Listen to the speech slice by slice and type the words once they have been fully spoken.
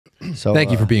So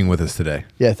Thank you for being with us today.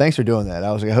 Yeah, thanks for doing that.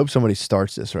 I was like, I hope somebody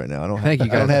starts this right now. Thank you, I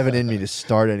don't guys. have it in me to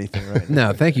start anything right now.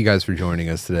 No, thank you guys for joining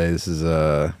us today. This is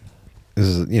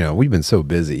we've been so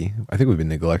busy. I think we've been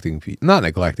neglecting people. Not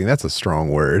neglecting. That's a strong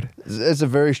word. It's a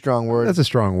very strong word. That's a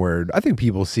strong word. I think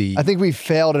people see. I think we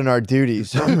failed in our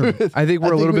duties. I think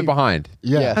we're a little bit behind.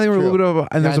 Yeah, I think we're a little bit of,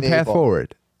 and there's a Behind the eight path ball.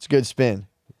 forward. It's a good spin.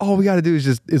 All we got to do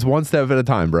is it's one step at a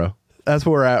time, bro. That's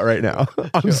where we're at right now.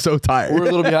 I'm so tired. We're a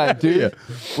little behind, dude.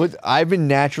 Yeah. I've been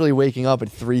naturally waking up at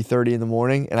 3:30 in the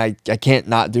morning, and I can't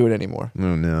not do it anymore.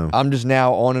 Oh no. I'm just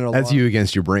now on an alarm. That's you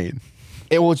against your brain.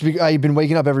 I've been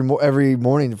waking up every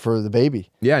morning for the baby.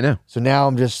 Yeah, I know. So now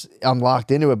I'm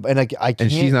locked into it, and I can't.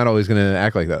 And she's not always gonna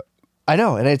act like that. I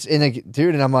know,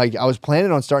 dude, and I'm like, I was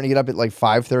planning on starting to get up at like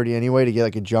 5:30 anyway to get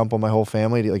like a jump on my whole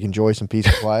family to like enjoy some peace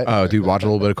and quiet. Oh, dude, watch a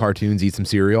little bit of cartoons, eat some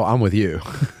cereal. I'm with you.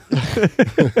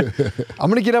 I'm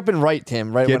gonna get up and write,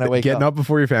 Tim, right when I wake Getting up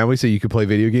before your family so you could play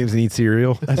video games and eat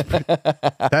cereal.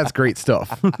 That's great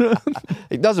stuff.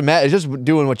 It doesn't matter. It's just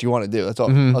doing what you want to do. That's all.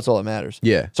 That's all that matters.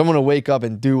 Yeah. So I'm gonna wake up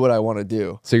and do what I want to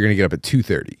do. So you're gonna get up at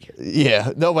 2:30.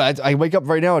 Yeah. No, but I wake up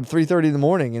right now at 3:30 in the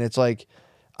morning, and it's like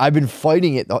I've been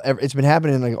fighting it. It's been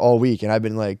happening like all week, and I've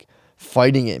been like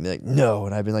fighting it and be like, no,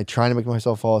 and I've been like trying to make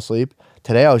myself fall asleep.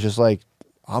 Today I was just like,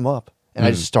 I'm up, and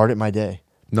I just started my day.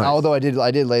 Nice. Although I did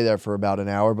lay there for about an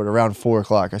hour, but around 4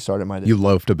 o'clock I started my day. You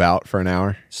loafed about for an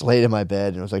hour. Just laid in my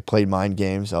bed and it was like played mind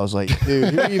games. I was like,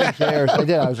 dude, who even cares? I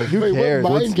did. I was like, who cares?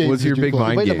 What's your big I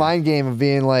mind played the game? mind game of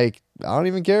being like, I don't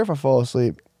even care if I fall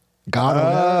asleep. Got him.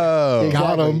 Oh.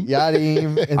 Got him. Got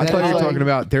him. And I then thought you were like- talking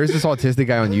about there's this autistic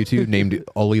guy on YouTube named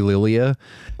Oli Lilia,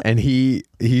 and he's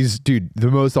dude the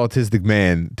most autistic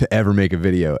man to ever make a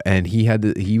video, and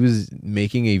he was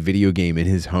making a video game in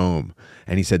his home,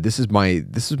 and he said this is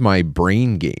my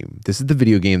brain game. This is the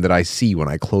video game that I see when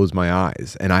I close my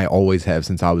eyes, and I always have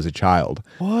since I was a child.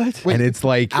 What? Wait, and it's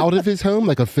like Out of his home,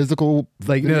 like a physical.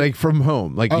 like no, like from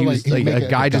home. Like Oh, he like was he like make a it-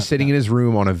 guy okay, just sitting in his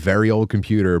room on a very old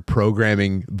computer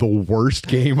programming the worst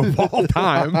game of all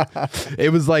time.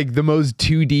 It was like the most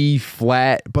 2D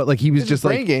flat, but like he was It's a just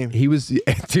brain like game. he was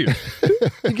dude.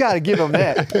 You got to give him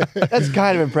that. That's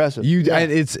kind of impressive.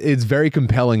 And it's very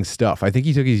compelling stuff. I think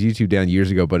he took his YouTube down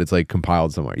years ago, but it's like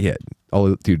compiled somewhere. Yeah.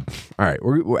 Oh, dude. All right.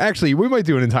 We're actually we might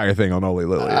do an entire thing on Oli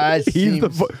Lily.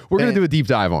 Seems We're gonna do a deep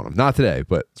dive on him. Not today,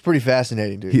 but It's pretty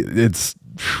fascinating, dude. it's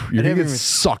you're gonna never get even-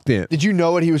 sucked in. Did you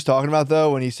know what he was talking about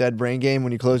though when he said brain game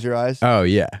when you close your eyes? Oh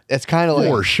yeah. It's kind of like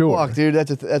For sure. Fuck, dude.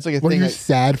 That's like a Were thing. you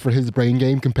sad for his brain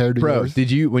game compared to Bro, yours?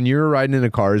 did you when you were riding in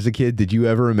a car as a kid, did you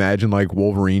ever imagine like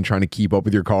Wolverine trying to keep up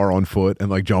with your car on foot and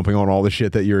like jumping on all the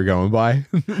shit that you were going by?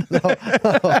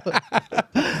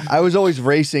 I was always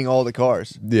racing all the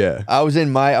cars. Yeah. I was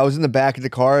in the back of the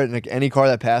car, and like any car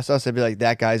that passed us, I'd be like,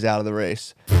 that guy's out of the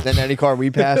race. Then any car we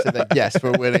passed, I'd be like, yes,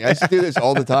 we're winning. I used to do this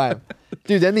all the time,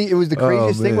 dude. Then it was the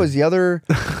craziest thing man. was the other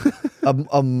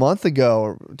a month ago,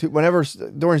 or whenever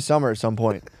during summer at some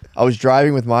point, I was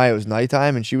driving with Maya. It was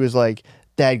nighttime, and she was like,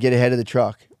 "Dad, get ahead of the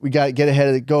truck. We got to get ahead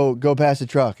of the go past the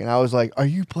truck." And I was like, "Are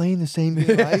you playing the same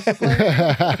game I used to play?"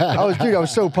 I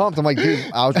was so pumped. I'm like,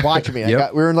 dude, I was watching me.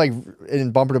 Yep. We were in like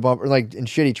in bumper to bumper, like in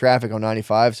shitty traffic on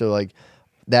 95. So like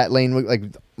that lane would like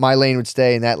my lane would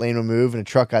stay and that lane would move, and a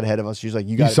truck got ahead of us. She was like,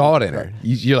 "You got." You saw it in her.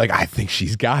 You're like, I think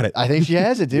she's got it. I think she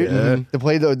has it, dude. To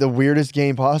play the weirdest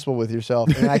game possible with yourself.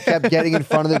 And I kept getting in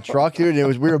front of the truck, dude. And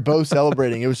we were both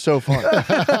celebrating. It was so fun. Just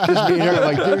me and her,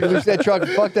 I'm like, dude, lose that truck.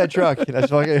 Fuck that truck. And I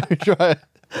just fucking try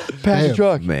pass the Damn.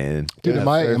 truck. Man. Dude,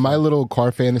 Yeah, in my little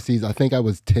car fantasies, I think I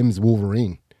was Tim's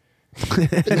Wolverine. You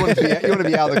want to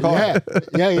be out of the car.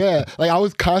 Yeah. Like I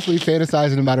was constantly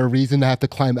fantasizing about a reason to have to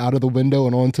climb out of the window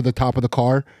and onto the top of the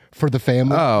car for the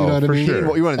family. Oh, you know what for I mean?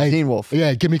 sure. You wanted Teen Wolf.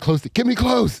 Yeah, get me close. Get me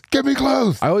close. Get me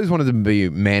close. I always wanted to be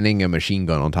manning a machine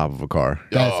gun on top of a car.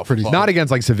 That's pretty. Not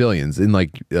against like civilians, in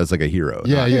like as like a hero.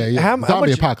 Yeah. How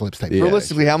Zombie much- apocalypse type. Yeah.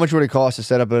 Realistically, how much would it cost to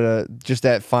set up just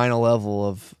that final level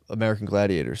of American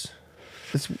Gladiators?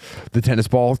 It's The tennis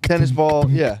ball. tennis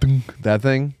ball, yeah. That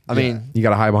thing. I mean, You got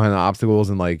to hide behind the obstacles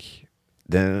and like,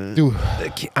 then. Dude.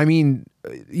 I mean,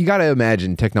 you got to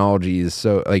imagine technology is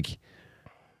so like.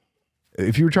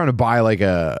 If you were trying to buy like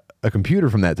a computer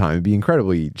from that time, it'd be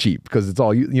incredibly cheap because it's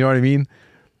all you know what I mean.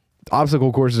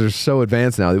 Obstacle courses are so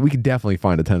advanced now that we could definitely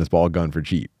find a tennis ball gun for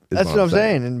cheap. is that's what I'm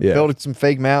saying. And build some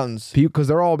fake mountains. Because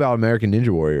they're all about American Ninja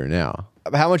Warrior now.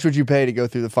 How much would you pay to go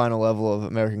through the final level of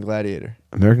American Gladiator?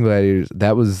 American Gladiators,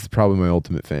 that was probably my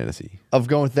ultimate fantasy. Of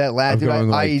going with that lad, Of dude. going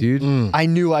like, dude. I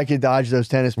knew I could dodge those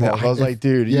tennis balls. I was like,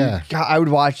 dude, yeah. God, I would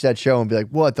watch that show and be like,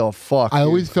 what the fuck? I dude?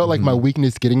 always felt like my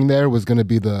weakness getting there was going to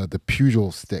be the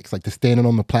pugil sticks, like the standing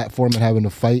on the platform and having to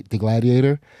fight the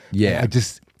gladiator. Yeah.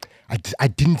 I I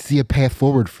didn't see a path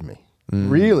forward for me.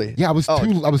 Really? Yeah, I was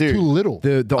dude. too little.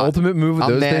 The ultimate move of I'm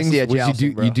those nasty things at was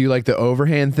jousting, bro. you do like the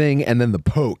overhand thing and then the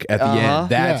poke at the end.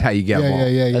 That's how you get them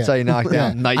all. That's how you knock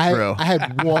down Nitro. I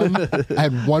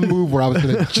had one move where I was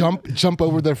gonna jump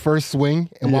over their first swing,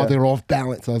 and while they were off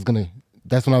balance,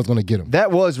 that's when I was gonna get them.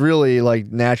 That was really like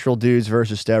natural dudes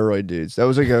versus steroid dudes. That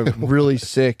was like a really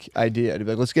sick idea. To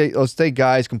be like, let's take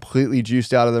guys completely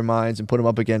juiced out of their minds and put them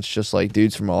up against just like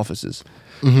dudes from offices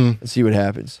and see what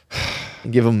happens.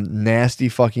 And give them nasty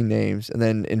fucking names, and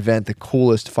then invent the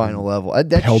coolest final level.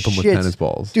 That Pelt them with shits- tennis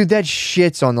balls. Dude, that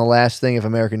shits on the last thing of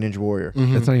American Ninja Warrior.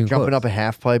 That's not even Jumping close. up a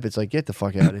half pipe, it's like, get the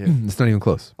fuck out of here. It's not even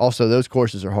close. Also, those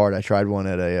courses are hard. I tried one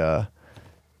at a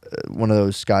one of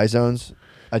those Sky Zones.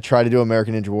 I tried to do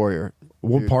American Ninja Warrior.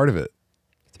 What part of it?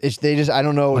 I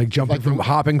don't know. Like jumping from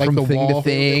hopping like from the thing to wall,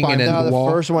 thing, and then No, the the wall.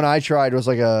 first one I tried was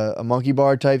like a monkey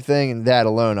bar type thing, and that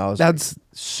alone, I was that's like,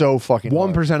 so fucking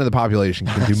 1% of the population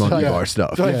can do monkey Yeah. bar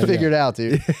stuff. So I Yeah, figured out,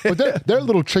 dude. But there are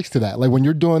little tricks to that. Like when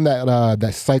you're doing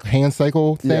that hand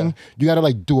cycle thing, Yeah. you got to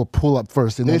like do a pull up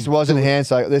first. And This then wasn't a hand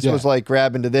cycle. This Yeah. was like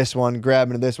grabbing to this one,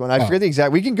 grabbing to this one. I forget the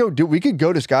exact. We could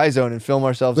go to Sky Zone and film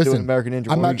ourselves doing Listen, American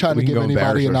Ninja I'm Warrior. not trying to we can give go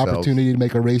anybody embarrass an ourselves. opportunity to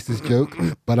make a racist joke,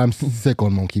 but I'm sick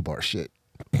on monkey bar shit.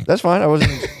 That's fine. I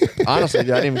wasn't honestly.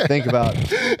 Dude, I didn't even think about.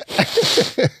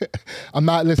 I'm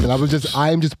not. Listen,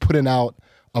 I am just putting out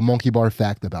a monkey bar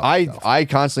fact about myself. I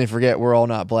constantly forget we're all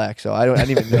not black, so I didn't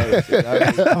even notice.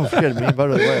 Oh shit, me and Bud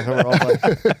are white. We're all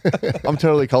black. I'm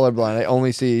totally colorblind. I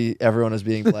only see everyone as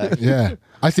being black. Yeah,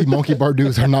 I see monkey bar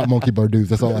dudes are not monkey bar dudes.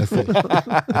 That's all I see.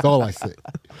 That's all I see.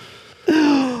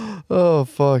 Oh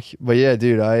fuck! But yeah,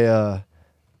 dude, I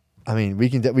mean, we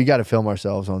got to film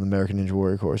ourselves on the American Ninja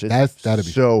Warrior course. It's That'd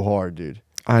be so hard, dude.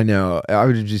 I know. I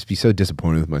would just be so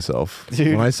disappointed with myself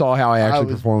Dude, when I saw how I actually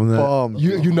was performed that. bummed.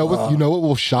 You know what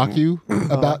will shock you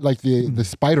about like the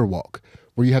spider walk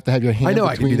where you have to have your hand. I know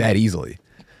I can do that easily,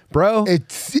 bro.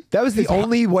 That was the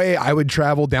only way I would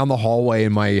travel down the hallway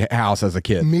in my house as a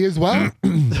kid. Me as well,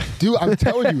 dude. I'm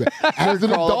telling you, as an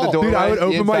Crawl up the adult, door. Dude, I would Right?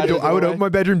 open my Inside of door. the I would doorway? open my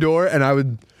bedroom door, and I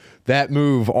would that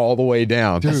move all the way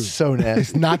down. Dude. That's so nasty.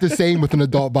 it's not the same with an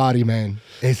adult body, man.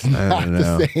 It's not don't the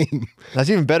know. same. That's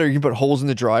even better. You can put holes in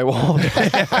the drywall.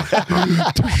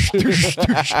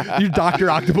 You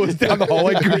Dr. Octopus down the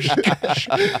hallway.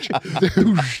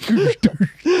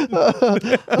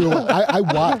 Dude, I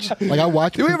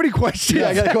watch. Do we have any questions?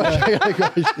 I got a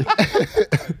question.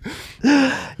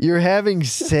 You're having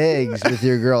segs with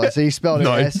your girl. So you spelled it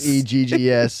Nice.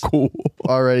 SEGGS. Cool.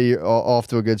 Already off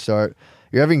to a good start.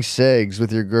 You're having segs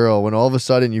with your girl when all of a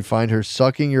sudden you find her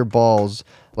sucking your balls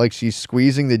like she's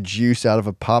squeezing the juice out of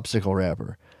a popsicle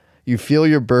wrapper. You feel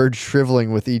your bird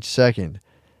shriveling with each second.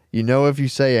 You know if you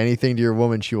say anything to your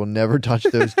woman, she will never touch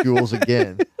those jewels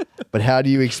again. But how do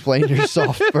you explain your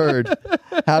soft bird?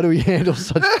 How do we handle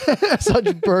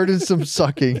such burdensome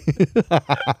sucking?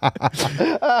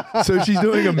 So she's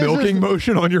doing a milking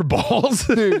motion on your balls.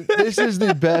 Dude, this is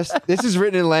the best. This is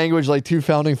written in language like two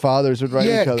founding fathers would write each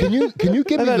Yeah, other. can you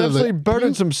give I me had the absolutely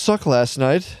burdensome suck last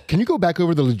night. Can you go back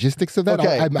over the logistics of that?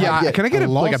 Okay, Yeah, can I get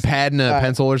like a lost- pad and a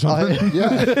pencil or something?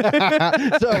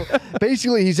 Yeah, So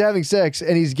basically, he's having sex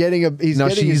and he's getting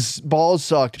his balls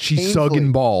sucked. She's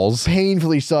sucking balls.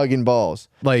 painfully sucking balls.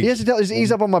 Like- he has to tell, just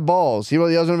ease up on my balls. He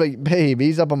doesn't like, babe,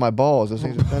 ease up on my balls. Those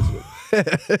things are sensitive.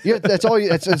 That's all.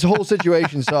 That's the whole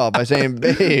situation solved by saying,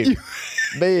 babe,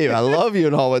 I love you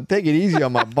and all, but take it easy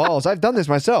on my balls. I've done this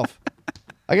myself.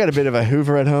 I got a bit of a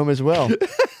Hoover at home as well.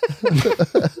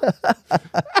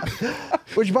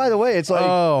 Which, by the way, it's like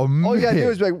Oh, all you gotta do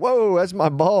man. is be like, "Whoa, that's my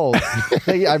balls,"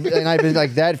 and I've been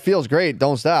like, "That feels great.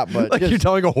 Don't stop." But Like just, you're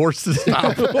telling a horse to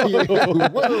stop.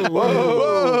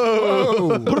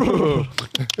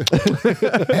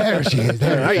 there she is.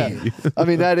 There. I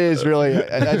mean, that is really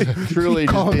that's truly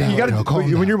just Calm being down. You gotta, Calm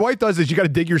down. when your wife does this, you got to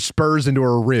dig your spurs into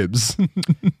her ribs.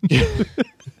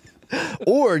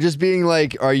 or just being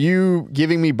like, "Are you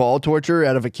giving me ball torture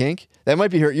out of a kink?" That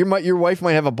might be her. Your wife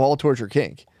might have a ball torture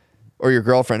kink, or your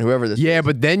girlfriend, whoever this. Yeah,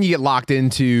 but then you get locked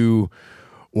into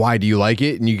why do you like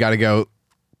it? And you got to go,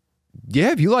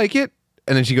 yeah, if you like it.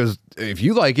 And then she goes, if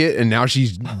you like it. And now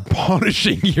she's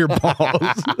punishing your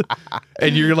balls.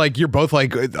 And you're both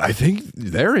like, I think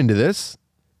they're into this.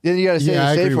 Then you gotta say Yeah,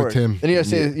 I the safe agree with word. Tim. Then you gotta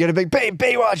say, you gotta be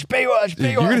Baywatch.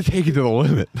 You're going to take it to the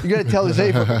limit. You gotta tell the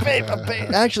safe word.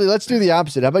 Actually, let's do the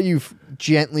opposite. How about you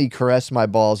gently caress my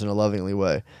balls in a lovingly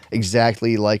way,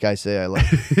 exactly like I say I like.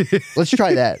 Let's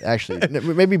try that. Actually,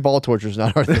 maybe ball torture is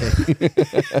not our thing.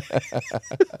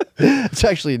 It's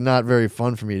actually not very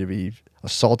fun for me to be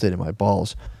assaulted in my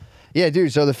balls. Yeah,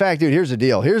 dude. So here's the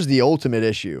deal. Here's the ultimate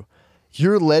issue.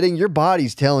 Your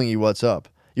body's telling you what's up.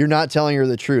 You're not telling her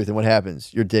the truth, and what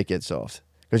happens? Your dick gets soft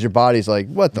because your body's like,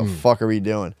 "What the fuck are we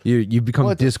doing?" You become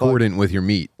What the discordant with your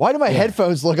meat. Why do my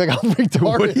headphones look like I'm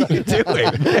retarded? What are you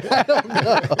doing?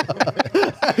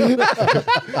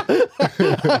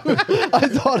 I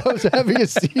thought I was having a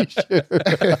seizure.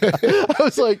 I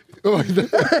was like,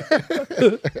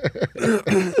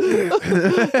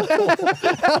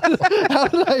 how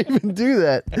did I even do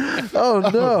that? Oh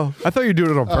no! I thought you were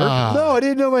doing it on purpose. No, I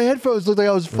didn't know my headphones looked like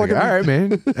I was fucking. All right,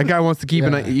 man. That guy wants to keep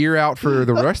an ear out for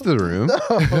the rest of the room.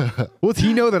 What's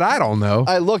he know that I don't know?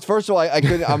 I looked. First of all, I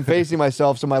couldn't. I'm facing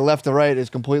myself, so my left to right is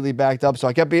completely backed up. So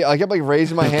I kept like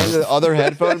raising my hand to the other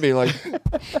headphone, being like,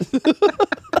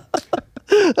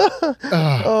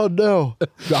 "Oh no!"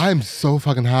 I'm so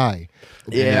fucking high.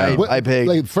 Yeah, What- I paid.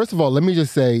 Like, first of all, let me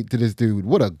just say to this dude,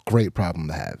 what a great problem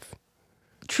to have.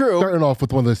 True. Starting off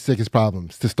with one of the sickest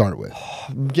problems to start with.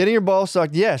 Getting your balls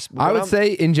sucked, yes. but I when would I'm-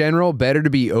 say, in general, better to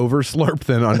be over slurped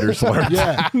than under slurped.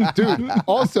 Yeah, dude.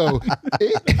 Also,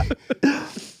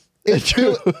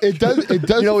 it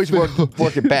does you always feel-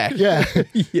 work it back. Yeah,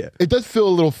 Yeah. It does feel a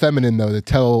little feminine though to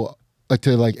tell,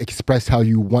 to express how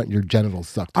you want your genitals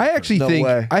sucked. I actually No think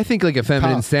way. I think like a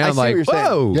feminine Tough. sound, I see like what you're saying.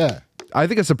 whoa. Yeah. I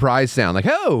think a surprise sound, like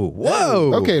oh,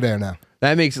 whoa. Okay, there now.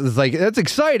 That makes it's like that's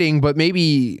exciting, but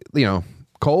maybe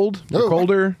cold, or Oh,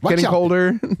 colder, watch getting out.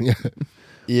 colder,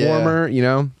 Yeah. warmer.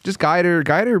 Just guide her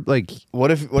like What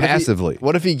if Passively.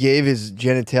 What if he gave his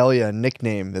genitalia a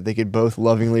nickname that they could both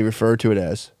lovingly refer to it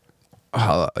as?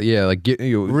 yeah, like get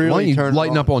you. Really why don't you turn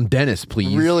lighten on. up on Dennis,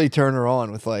 please? Really turn her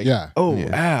on with like, Yeah. oh,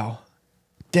 Yeah. ow.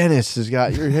 Dennis has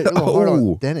got you're hitting a little hard on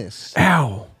Oh. Dennis.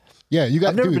 Ow, Yeah, you got.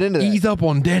 I've never dude, been into that. ease up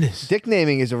on Dennis. Dick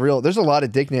naming is a real. There's a lot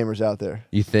of dick namers out there.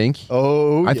 You think?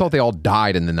 Oh, I thought they all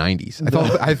died in the 90s.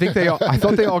 I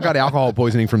thought they all got alcohol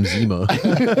poisoning from Zima.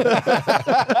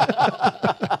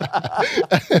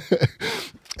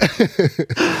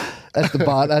 that's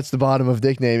the bottom of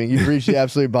dick naming. You've reached the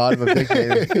absolute bottom of dick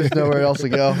naming. There's nowhere else to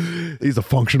go. He's a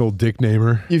functional dick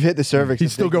namer. You've hit the cervix. He's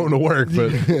of still dick going to work,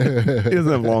 but he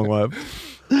doesn't have long left.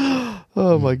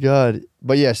 Oh my god.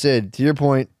 But yeah, Sid, to your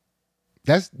point,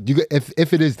 That's you.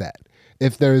 If it is that,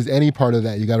 if there is any part of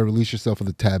that, you got to release yourself of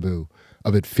the taboo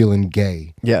of it feeling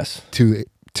gay yes. to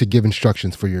give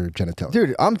instructions for your genitalia.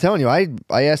 Dude, I'm telling you, I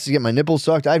asked to get my nipples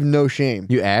sucked. I have no shame.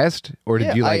 You asked, or did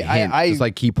Yeah, you like I- hint? I- Just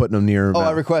like keep putting them near her Oh, I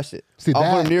mouth? request it. See, I'll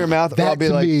put them near your mouth. That I'll be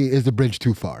to like, me is the bridge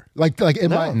too far. Like in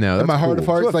my No, in my that's heart of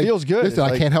cool. hearts, That's what like feels good. listen, It's I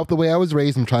like- can't help the way I was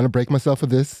raised. I'm trying to break myself of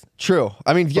this. true.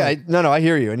 I mean, yeah, no, I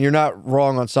hear you, and you're not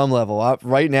wrong on some level.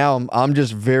 Right now, I'm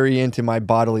just very into my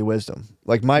bodily wisdom.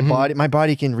 Like my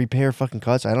body can repair fucking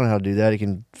cuts. I don't know how to do that. It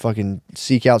can fucking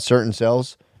seek out certain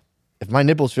cells. If my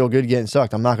nipples feel good getting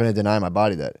sucked, I'm not going to deny my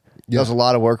body that. It does a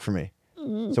lot of work for me.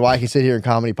 So I can sit here and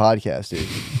comedy podcast, dude.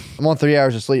 I'm on 3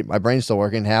 hours of sleep. My brain's still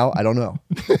working. How? I don't know.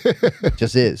 It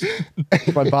just is.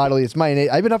 It's my bodily. It's my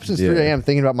innate. I've been up since 3 a.m.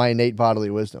 thinking about my innate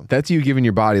bodily wisdom. That's you giving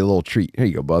your body a little treat. Here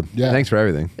you go, bud. Yeah. Thanks for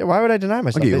everything. Yeah, why would I deny I'll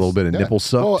myself? give you a little bit of Yeah. nipple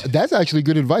sucked. Well, that's actually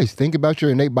good advice. Think about your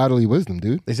innate bodily wisdom,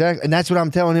 dude. Exactly, and that's what I'm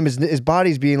telling him. His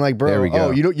body's being like, bro, There we go.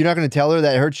 oh, you're not going to tell her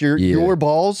that it hurts your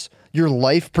balls, your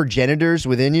life progenitors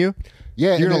within you. Yeah,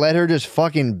 You're and going to let her just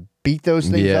fucking beat those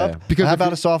things Yeah. up. Because How if about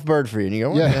you- a soft bird for you? And you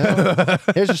go, Yeah.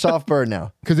 here's a soft bird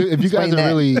now. Because if you guys Explain are that.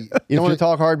 really, You don't want to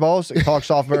talk hard balls? Talk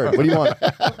soft bird. What do you want?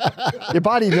 Your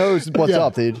body knows what's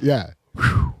up, dude. yeah.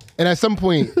 And at some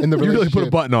point in the you really put a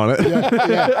relationship, button on it.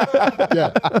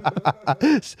 yeah.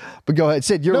 But go ahead,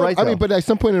 Sid. You're No, right. I mean, though. but at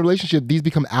some point in a relationship, these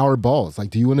become our balls. Like,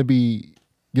 do you want to be?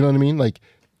 You know what I mean? Like,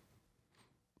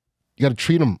 you got to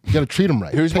treat them. You got to treat them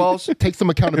right. Whose balls? Take some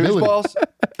Whose accountability. balls?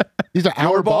 These are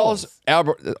our Our balls?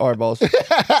 Our balls.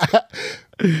 I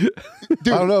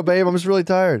don't know, babe. I'm just really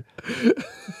tired.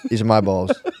 These are my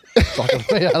balls.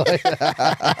 Yeah, I like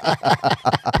that.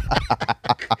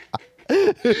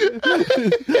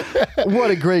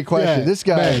 What a great question. Yeah, This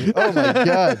guy. man. Oh my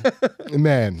god.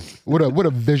 Man, what a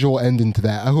visual ending to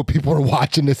that. I hope people are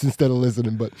watching this instead of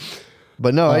listening. But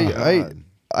But no, I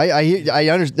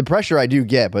understand the pressure I do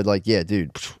get, but like, yeah,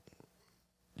 dude,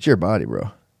 it's your body,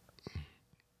 bro.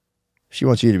 She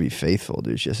wants you to be faithful,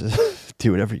 dude. She just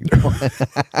do whatever you want.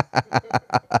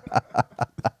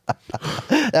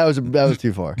 that was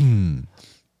too far.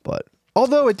 But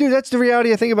although, dude, that's the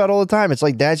reality I think about all the time. It's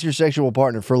like that's your sexual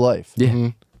partner for life. Yeah.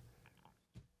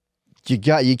 You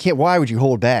can't. Why would you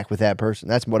hold back with that person?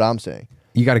 That's what I'm saying.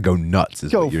 You got to go nuts.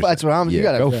 Is Go. what you're That's saying. what I'm. Yeah, you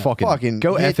gotta go fucking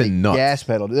go hit the effing nuts. gas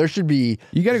pedal. There should be.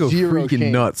 You got to go zero freaking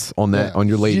shame. nuts on that Yeah. on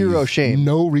your ladies. Zero shame.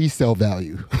 no resale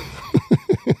value.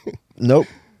 Nope.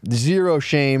 Zero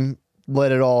shame.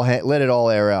 Let it all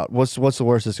air out. What's the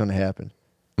worst that's going to happen?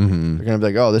 Mm-hmm. They're going to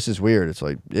be like, oh, this is weird. It's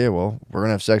like, yeah, well, we're going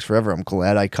to have sex forever. I'm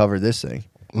glad I covered this thing.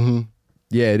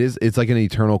 Yeah, it is. It's like an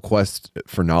eternal quest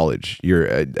for knowledge. You're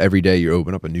every day you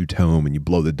open up a new tome and you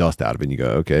blow the dust out of it and you go,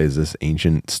 okay, is this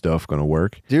ancient stuff going to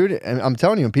work? Dude, and I'm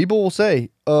telling you, people will say,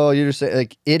 oh, you're just saying,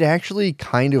 like, it actually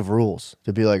kind of rules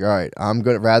to be like, all right, I'm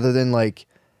going to, rather than like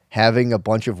having a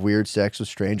bunch of weird sex with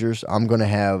strangers, I'm going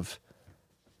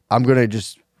to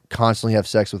just constantly have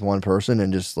sex with one person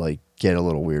and just like get a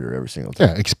little weirder every single time.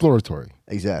 Yeah, exploratory.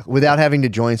 Exactly. Without having to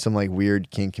join some like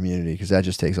weird kink community, because that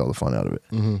just takes all the fun out of it.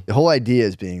 The whole idea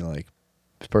is being like,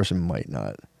 this person might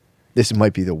not, this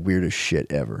might be the weirdest shit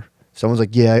ever. Someone's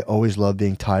like, yeah, I always love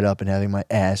being tied up and having my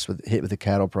ass hit with a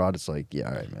cattle prod. It's like, yeah,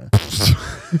 all right, man.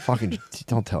 Fucking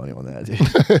don't tell anyone that,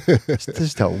 dude.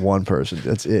 Just tell one person.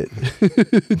 That's it.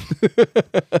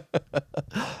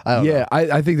 I don't know.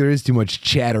 I think there is too much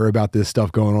chatter about this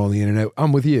stuff going on the internet.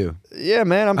 I'm with you. Yeah,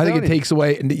 man. I think it takes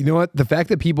away, and you know what? The fact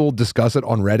that people discuss it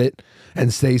on Reddit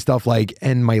and say stuff like,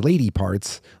 and my lady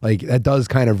parts, like that does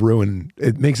kind of ruin,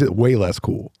 it makes it way less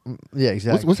cool. Yeah,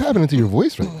 exactly. What's happening to your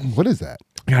voice right now? What is that?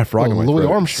 I got a frog in my Louis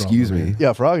throat. Armstrong. Excuse me.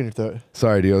 Yeah, frog in your throat.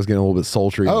 Sorry, dude. I was getting a little bit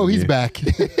sultry. Oh, on he's you. back.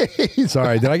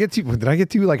 Sorry. Did I get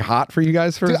too like hot for you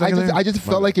guys for a Dude, second there? I just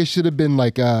felt like it should have been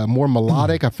like more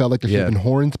melodic. I felt like there should have been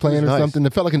horns playing or Nice. something.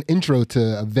 It felt like an intro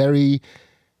to a very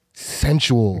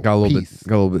sensual got a little piece.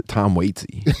 bit Tom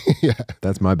Waitsy. Yeah.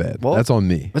 That's my bad. Well, That's on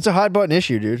me. It's a hot button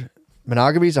issue, dude.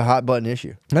 Monogamy is a hot button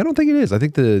issue. I don't think it is. I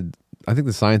think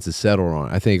the science is settled on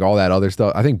it. I think all that other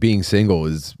stuff. I think being single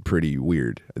is pretty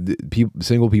weird.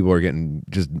 Single people are getting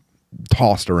just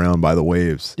tossed around by the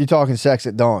waves. You're talking sex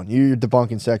at dawn. You're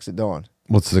debunking sex at dawn.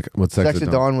 What's sex Sex at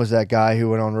Dawn was that guy who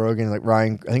went on Rogan, like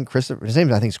Ryan. I think Christopher. His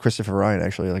name, I think, is Christopher Ryan.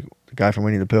 Actually, like the guy from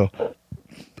Winnie the Pooh.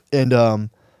 And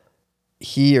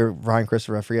he or Ryan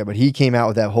Christopher, I forget, but he came out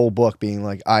with that whole book being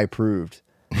like, I proved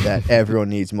that everyone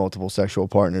needs multiple sexual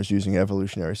partners using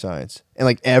evolutionary science, and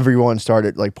like everyone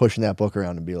started like pushing that book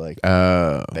around and be like,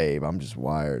 babe, I'm just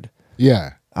wired.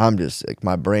 Yeah. I'm just like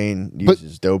my brain But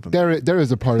uses dopamine. There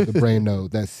is a part of the brain though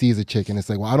that sees a chick and it's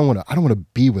like, well, I don't want to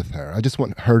be with her. I just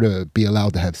want her to be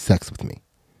allowed to have sex with me.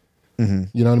 You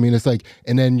know what I mean? It's like,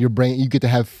 and then your brain, you get to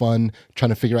have fun trying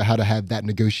to figure out how to have that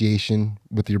negotiation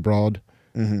with your broad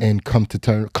and come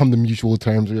to mutual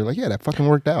terms where you're like, yeah, that fucking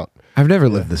worked out. I've never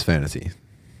lived this fantasy.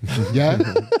 Yeah.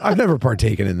 I've never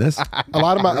partaken in this. A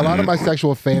lot of my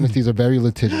sexual fantasies are very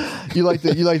litigious. You like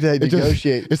to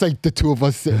negotiate. It's like the two of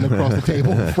us sitting across the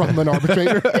table from an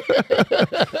arbitrator,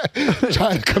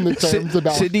 trying to come to terms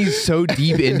about. Sydney's so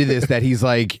deep into this that he's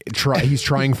like he's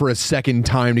trying for a second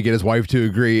time to get his wife to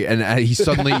agree, and he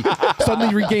suddenly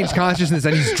regains consciousness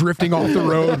and he's drifting off the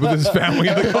road with his family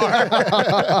in the car.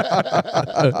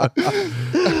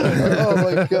 Oh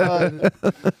my god!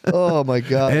 Oh my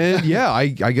god! And yeah,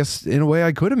 I guess in a way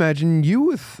I could imagine you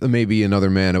with maybe another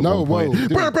man at one point.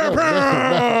 Dude, no, listen.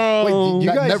 Wait, you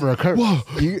That guys never occurred.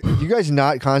 You guys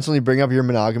not constantly bring up your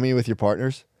monogamy with your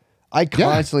partners? I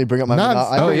constantly bring up my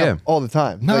monogamy. I bring it up all the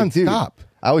time. Like, dude, Non-stop.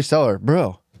 I always tell her,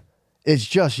 bro, it's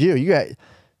just you.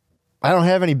 I don't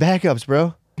have any backups,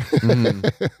 bro. We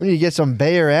need to get some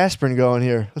Bayer aspirin going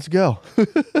here. Let's go. I'm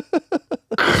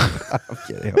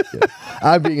kidding.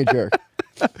 I'm being a jerk.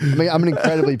 I'm an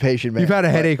incredibly patient man. You've had a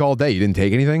headache all day. You didn't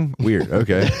take anything? Weird.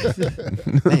 Okay.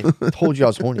 Man, I told you I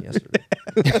was horny yesterday.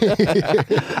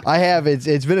 I have. It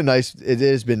has been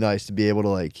nice to be able to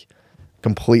like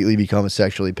completely become a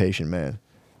sexually patient man.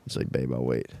 It's like, babe, I'll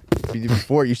wait.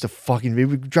 Before it used to it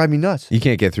would drive me nuts. You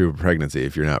can't get through a pregnancy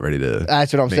if you're not ready to.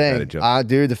 That's what I'm make saying. that adjustment.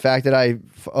 Dude, the fact that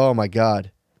oh my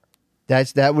god,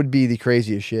 that would be the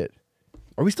craziest shit.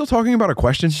 Are we still talking about a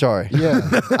question? Sorry. Yeah.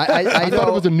 I thought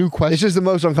it was a new question. It's just the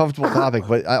most uncomfortable topic,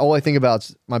 but all I think about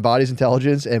is my body's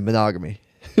intelligence and monogamy.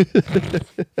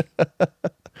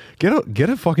 Get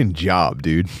a fucking job,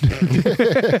 dude.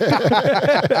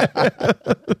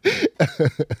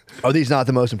 Are these not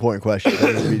the most important questions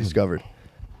that need to be discovered?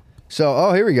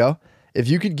 So, here we go. If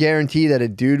you could guarantee that a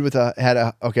dude with so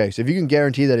if you can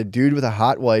guarantee that a dude with a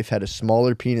hot wife had a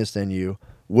smaller penis than you,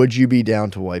 would you be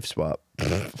down to wife swap?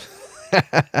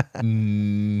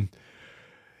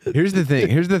 Here's the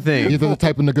thing. These are the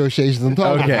type of negotiations I'm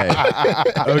talking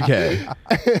about. Okay.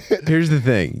 Here's the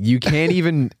thing. You can't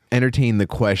even entertain the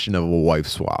question of a wife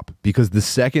swap because the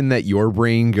second that your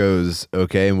brain goes,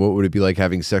 okay, and what would it be like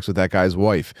having sex with that guy's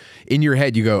wife? In your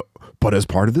head, you go, but as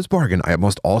part of this bargain, I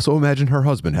must also imagine her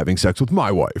husband having sex with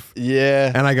my wife.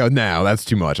 Yeah. And I go, no, that's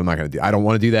too much. I'm not going to do. I don't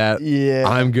want to do that. Yeah.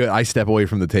 I'm good. I step away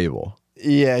from the table.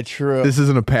 Yeah, true. This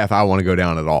isn't a path I want to go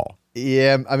down at all.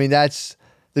 Yeah, I mean, that's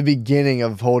the beginning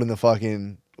of holding the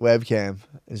fucking webcam.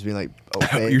 Is being like, oh,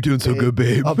 babe, You're doing so good,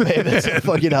 babe. Oh, babe, that's so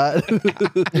fucking hot.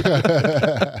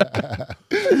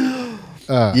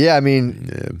 Yeah, I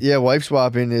mean, yeah, wife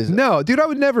swapping is No, dude, I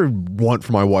would never want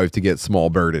for my wife to get small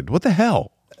birded. What the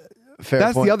hell? fair.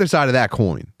 That's point. the other side of that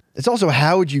coin. It's also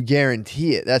how would you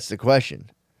guarantee it? That's the question.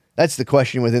 That's the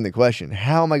question within the question.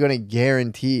 How am I going to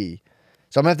guarantee?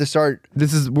 So I'm gonna have to start.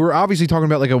 We're obviously talking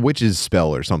about like a witch's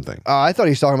spell or something. I thought he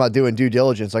was talking about doing due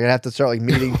diligence. Like I have to start like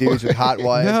meeting dudes with hot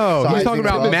wives. No, he's sizing talking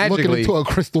about them up, magically. Looking into a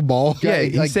crystal ball. Yeah,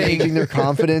 he's like saying- gauging their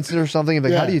confidence or something.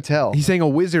 Like, how do you tell? He's saying a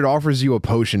wizard offers you a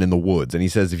potion in the woods, and he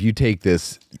says if you take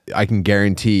this, I can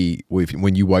guarantee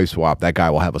when you wife swap, that guy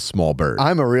will have a small bird.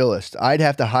 I'm a realist. I'd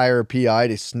have to hire a PI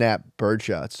to snap bird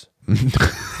shots.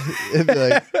 It'd be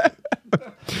like,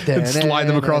 And slide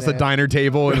them across the diner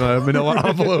table in a manila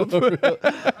envelope.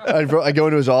 I go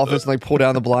into his office and like pull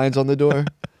down the blinds on the door.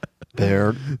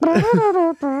 There.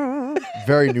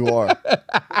 Very noir.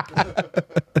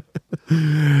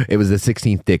 It was the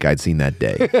 16th dick I'd seen that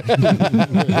day.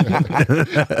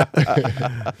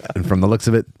 And from the looks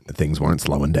of it, things weren't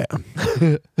slowing down.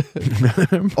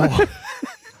 Oh,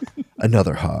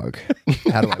 another hog.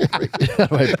 How do I break? How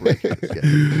do I break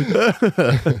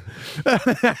this?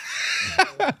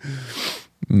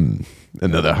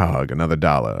 Another hog, another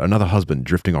dollar, another husband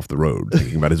drifting off the road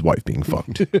thinking about his wife being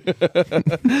fucked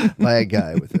By a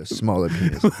guy with a smaller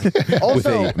penis. with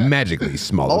Also, a magically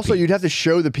smaller also, penis. you'd have to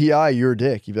show the PI your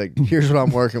dick. You'd be like, "Here's what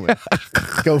I'm working with.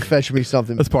 Go fetch me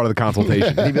something." That's part of the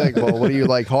consultation. And he'd be like, "Well, what do you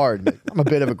like hard?" Like, I'm a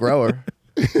bit of a grower.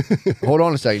 Hold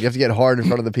on a second. You have to get hard in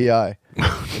front of the PI.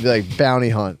 You'd be like, "Bounty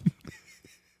hunt.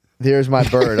 Here's my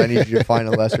bird. I need you to find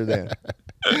a lesser than."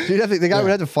 So you'd have to, the guy would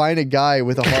have to find a guy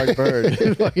with a hard bird,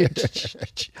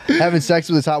 having sex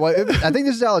with his hot wife. I think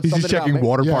this is how it's He's something just checking about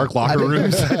water park locker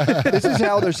rooms. This is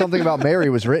how there's something about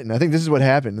Mary was written. I think this is what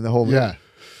happened in the whole movie. Yeah.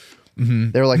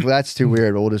 They were like, well, that's too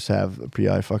weird, but we'll just have a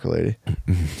PI fuck a lady.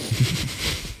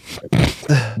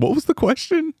 What was the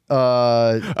question?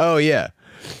 Oh, yeah.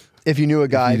 If you knew a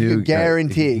guy, If you you knew- could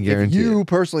guarantee. if you can guarantee if you it.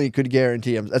 personally could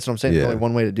guarantee, that's what I'm saying. Yeah. There's only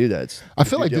one way to do that. It's I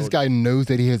feel like this guy knows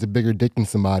that he has a bigger dick than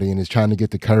somebody and is trying to get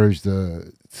the courage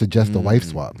to suggest a wife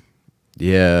swap.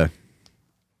 Yeah.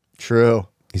 True.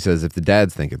 He says if the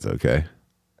dads think it's okay.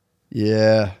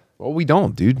 Yeah. Well, we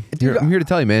don't, dude. I'm here to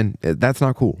tell you, man, that's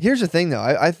not cool. Here's the thing, though.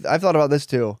 I've thought about this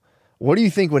too. What do you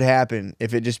think would happen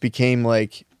if it just became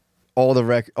like all the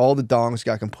dongs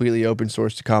got completely open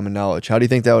source to common knowledge? How do you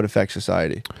think that would affect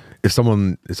society? If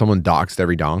someone doxed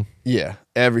every dong, Yeah,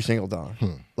 every single dong.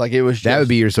 Like it was. Just, that would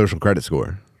be your social credit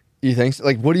score. You think?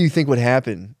 Like, what do you think would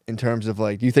happen in terms of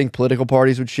like? Do you think political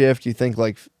parties would shift? Do you think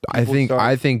like? I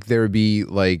think there would be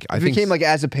like It became like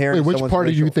as a parent. Wait, which someone's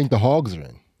party do you racial. think the hogs are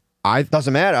in?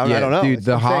 Doesn't matter. I don't know. Dude,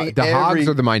 the I'm saying hogs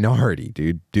are the minority,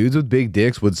 dude. Dudes with big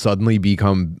dicks would suddenly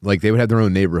become like they would have their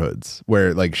own neighborhoods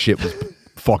where like shit was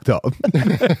fucked up.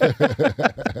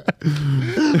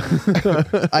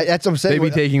 That's what I'm saying. They'd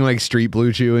be taking like street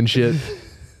blue chew and shit.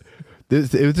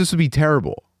 This would be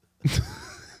terrible.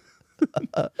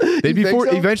 They'd be think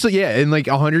so? eventually, yeah. In like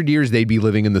 100 years, they'd be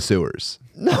living in the sewers.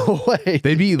 No way.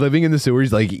 They'd be living in the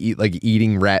sewers, like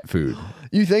eating rat food.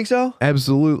 You think so?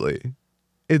 Absolutely.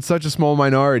 It's such a small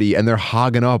minority, and they're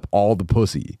hogging up all the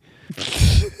pussy.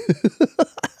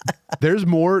 There's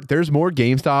more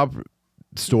GameStop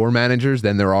store managers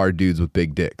than there are dudes with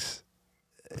big dicks.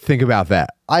 Think about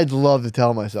that. I'd love to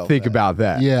tell myself. Think that. about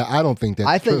that. Yeah, I don't think that's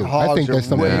I think true. hogs I think are that's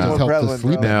something way that more just helps to prevalent,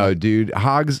 sleep. bro. No, dude,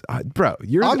 hogs, bro.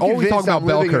 You're I'm always convinced talking about I'm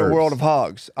bell living in curves. a world of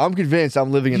hogs. I'm convinced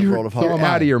I'm living in a world of So hogs. am I.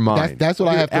 out of your mind. That's what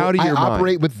I You're have to. out of I your mind.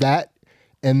 operate with that,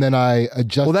 and then I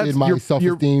adjusted that's- my you're-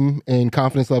 self-esteem and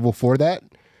confidence level for that,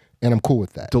 and I'm cool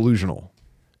with that. Delusional.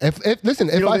 If don't I think there's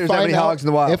that find many out, hogs in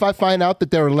the wild? if I find out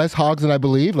that there are less hogs than I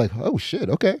believe, like, oh shit,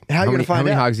 okay. How are you gonna find how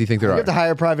many out? hogs do you think there You are? have to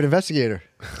hire a private investigator.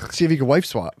 See if he can wife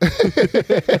swap.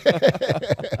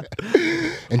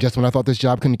 And just when I thought this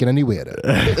job couldn't get any weirder,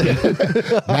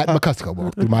 Matt McCusker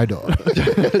walked through my door.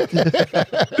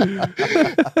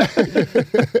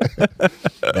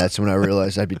 That's when I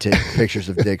realized I'd be taking pictures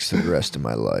of dicks for the rest of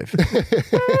my life.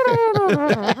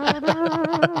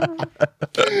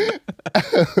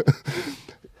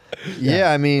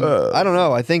 Yeah, I mean, I don't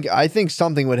know. I think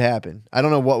something would happen. I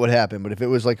don't know what would happen, but if it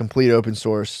was like complete open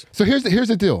source, So here's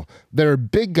the deal. There are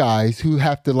big guys who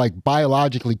have to like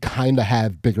biologically kind of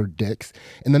have bigger dicks,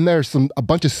 and then there's a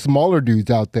bunch of smaller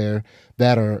dudes out there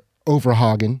that are over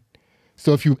hogging.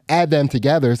 So if you add them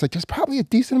together, it's like there's probably a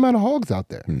decent amount of hogs out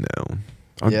there. No.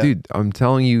 Yeah. Dude, I'm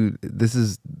telling you, this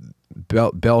is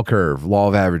bell curve, law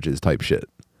of averages type shit.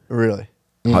 really.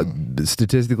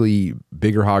 Statistically,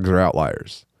 bigger hogs are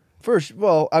outliers. First,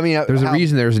 well, I mean, There's a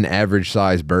reason there's an average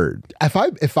size bird.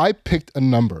 If I picked a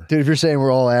number, dude. If you're saying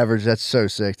we're all average, that's so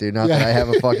sick, dude. Not that I have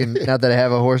not that I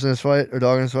have a horse in this fight or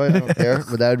dog in this fight. I don't care,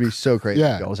 but that would be so crazy.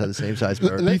 Yeah. If you always had the same size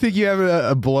bird. Do you think you have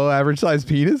a below average size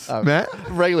penis, Matt?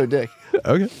 Regular dick.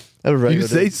 Okay. Have a regular You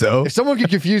say dick. so. If someone could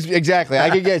confuse me, exactly, I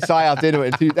could get psyoped into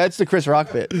it. Dude, that's the Chris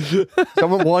Rock bit.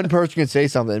 One person can say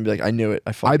something and be like, "I knew it."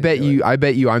 I bet you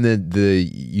I'm the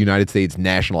United States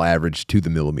national average to the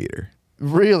millimeter.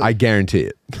 Really? I guarantee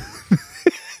it.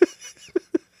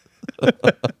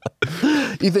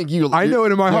 You think I know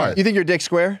it in my heart. You think your dick's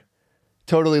square?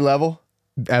 Totally level?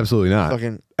 Absolutely not.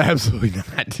 Fucking Absolutely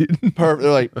not, dude. they're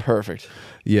like perfect.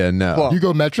 Yeah, no. Plump. you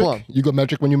go metric. Plump. You go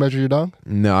metric when you measure your dog.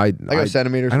 No, I go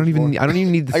centimeters. I don't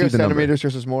even need to I see go the number. centimeters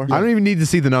versus more. I don't even need to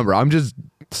see the number. I'm just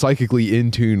psychically in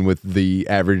tune with the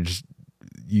average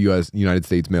United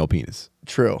States male penis.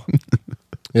 True.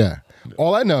 Yeah.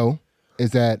 All I know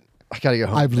is that I gotta go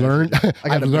home. I've learned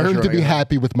I've learned to be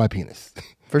happy with my penis.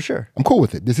 For sure. I'm cool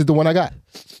with it. This is the one I got.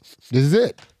 This is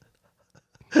it.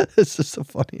 This is so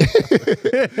funny.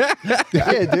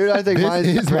 Yeah, dude. I think This mine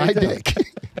is my dick.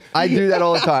 I do that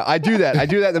all the time. I do that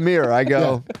in the mirror. I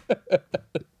go, "This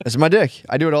is my dick."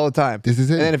 I do it all the time. This is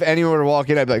it. And then if anyone were to walk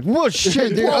in, I'd be like, "Whoa,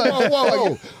 shit, dude! Whoa, whoa,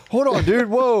 whoa. Hold on, dude!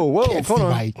 Whoa, Can't hold see on."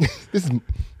 right. This is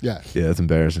yeah. Yeah, that's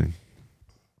embarrassing.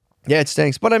 Yeah, it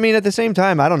stinks. But I mean, at the same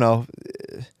time, I don't know.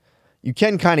 You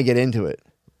can kind of get into it.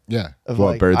 Yeah. Of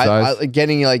What, like, bird size?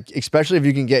 getting like, especially if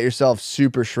you can get yourself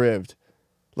super shrived,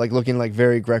 like looking like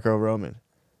very Greco-Roman.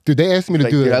 Dude, they asked me to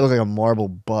Like, do dude, it. I look like a marble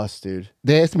bust, dude.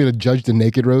 They asked me to judge the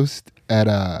naked roast at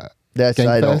That's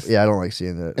I don't. Skankfest. Yeah, I don't like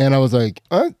seeing that. And I was like,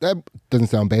 that doesn't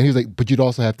sound bad. He was like, but you'd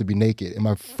also have to be naked. And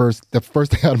the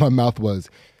first thing out of my mouth was,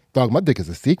 dog, my dick is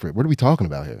a secret. What are we talking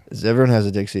about here? Everyone has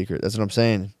a dick secret. That's what I'm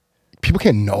saying. People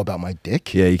can't know about my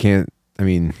dick. Yeah, you can't. I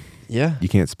mean, Yeah, you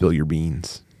can't spill your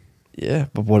beans. yeah.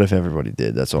 But what if everybody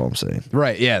did? That's all I'm saying.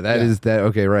 Right. Yeah. That is that.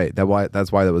 Okay. Right.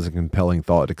 That's why that was a compelling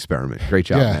thought experiment. Great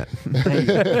job, Yeah.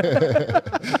 Matt.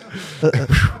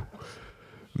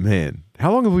 Man,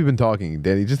 how long have we been talking,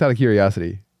 Danny? Just out of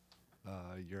curiosity.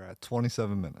 You're at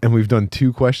 27 minutes. And we've done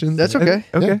 2 questions. That's okay.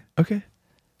 Okay. Yeah. Okay.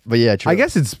 But yeah, true. I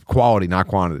guess it's quality, not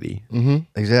quantity. Mm-hmm.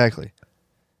 exactly.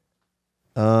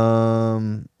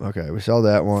 Okay, we saw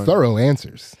that one. Thorough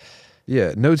answers.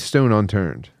 Yeah. No stone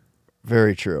unturned.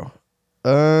 Very true.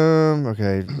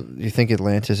 Okay. You think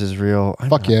Atlantis is real? I'm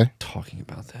Fuck not yeah. talking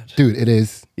about that. Dude, it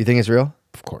is. You think it's real?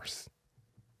 Of course.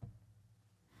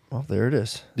 Well, there it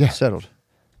is. Yeah. Settled.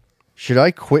 Should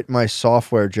I quit my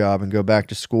software job and go back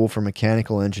to school for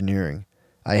mechanical engineering?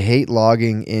 I hate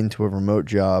logging into a remote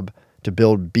job to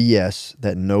build BS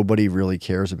that nobody really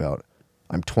cares about.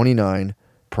 I'm 29,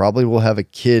 probably will have a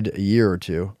kid in a year or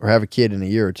two.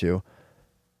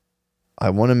 I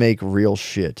want to make real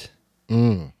shit.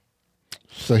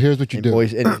 So here's what you And, do.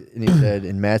 and he said,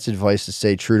 and Matt's advice to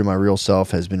stay true to my real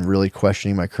self has been really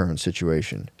questioning my current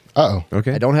situation. Uh-oh.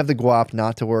 Okay. I don't have the guap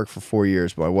not to work for 4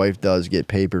 years, but my wife does get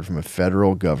papered from a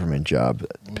federal government job.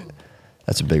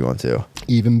 That's a big one too.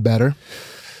 Even better.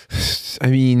 I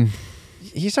mean,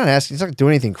 He's not asking. He's not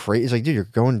doing anything crazy. He's like, dude, you're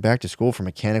going back to school for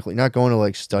mechanical. You're not going to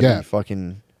like study Yeah.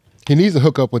 fucking He needs to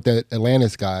hook up with that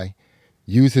Atlantis guy,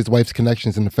 use his wife's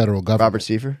connections in the federal government. Robert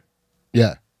Seifer.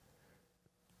 Yeah.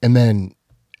 And then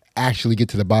actually get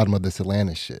to the bottom of this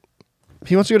Atlantis shit.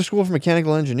 He wants to go to school for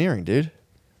mechanical engineering, dude.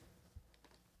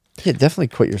 Yeah, definitely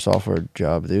quit your software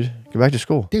job, dude. Go back to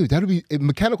school. Dude, that'd be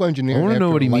mechanical I engineering. want to know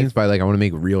after what he life- means by like I want to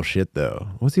make real shit though.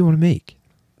 What's he want to make?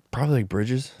 Probably like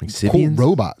bridges. Like Cool Sibians?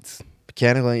 robots.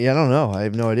 Mechanical. Yeah, I don't know. I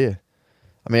have no idea.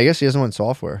 I mean, I guess he doesn't want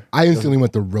software. I instantly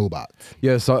went to robots.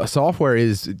 Yeah, so software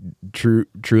is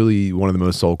truly one of the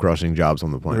most soul crushing jobs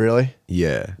on the planet. Really?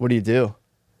 Yeah. What do you do?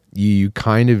 You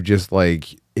kind of just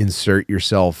like insert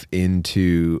yourself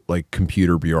into like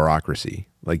computer bureaucracy.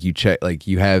 Like you check, like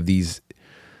you have these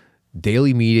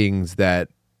daily meetings that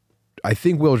I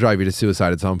think will drive you to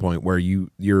suicide at some point, where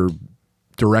your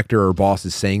director or boss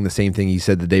is saying the same thing he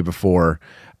said the day before,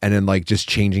 and then like just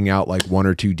changing out like 1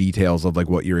 or 2 details of like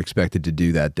what you're expected to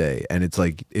do that day. And it's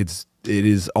like it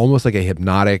is almost like a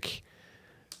hypnotic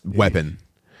weapon.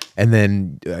 And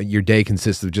then your day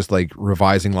consists of just like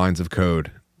revising lines of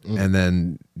code and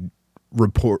then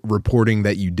reporting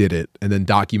that you did it, and then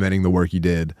documenting the work you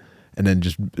did, and then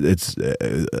just it's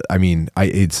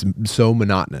it's so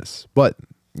monotonous, but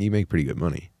you make pretty good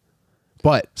money.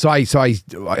 But so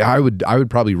I would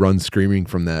probably run screaming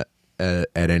from that at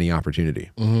any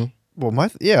opportunity. Well,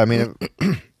 I mean,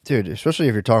 dude, especially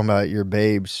if you're talking about your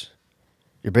babe's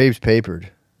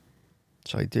papered.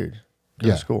 It's like, dude, go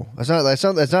Yeah. to school. That's not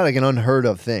like an unheard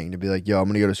of thing to be like, yo, I'm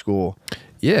gonna go to school.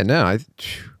 Yeah, no,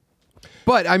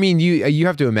 But I mean, you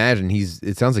have to imagine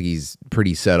it sounds like he's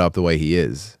pretty set up the way he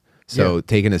is. So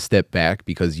taking a step back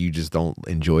because you just don't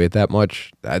enjoy it that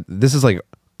much. This is like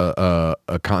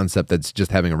a concept that's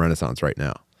just having a renaissance right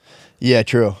now. Yeah,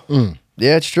 true.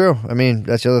 Yeah, it's true. I mean,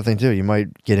 that's the other thing too. You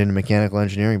might get into mechanical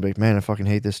engineering, but like, man, I fucking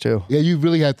hate this too. Yeah, you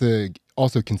really have to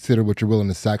also consider what you're willing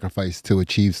to sacrifice to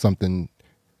achieve something.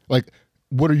 Like,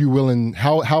 what are you willing?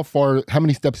 How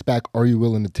many steps back are you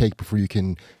willing to take before you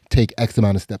can take X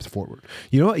amount of steps forward?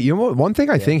 You know what? One thing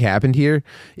I think happened here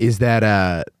is that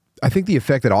I think the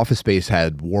effect that Office Space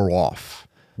had wore off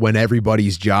when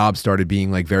everybody's job started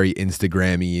being like very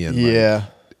Instagrammy and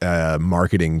like,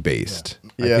 marketing based.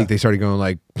 Yeah. I think they started going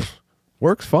like,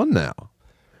 work's fun now.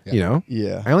 Yeah. You know?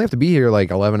 Yeah. I only have to be here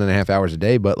like 11 and a half hours a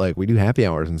day, but like we do happy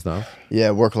hours and stuff.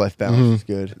 Yeah, work-life balance is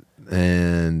good.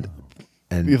 And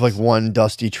We have like one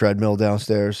dusty treadmill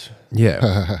downstairs.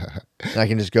 yeah. And I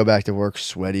can just go back to work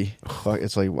sweaty. Fuck,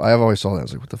 it's like, I've always saw that. I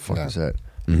was like, what the fuck is that?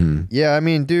 Mm-hmm. Yeah, I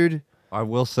mean, dude. I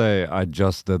will say I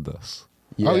just did this.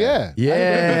 Oh yeah,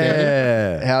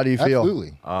 Yeah. How do you feel?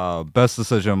 absolutely. Best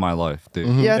decision of my life, dude.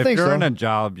 Yeah, I if think you're so. in a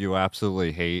job you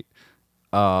absolutely hate,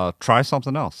 try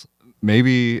something else.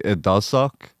 Maybe it does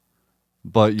suck,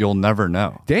 but you'll never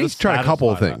know. Danny's Just tried a couple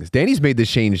of satisfy things. Danny's made this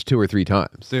change 2 or 3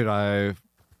 times. that. Dude, I've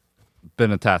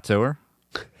been a tattooer.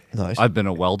 Nice. I've been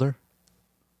a welder.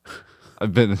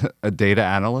 I've been a data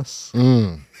analyst.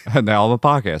 And now I'm a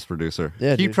podcast producer.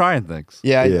 Yeah, Keep dude. trying things.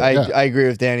 Yeah, Yeah. I agree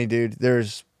with Danny, dude.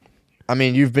 I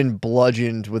mean, you've been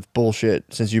bludgeoned with bullshit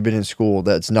since you've been in school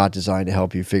that's not designed to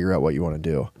help you figure out what you want to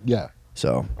do. Yeah.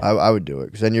 So I would do it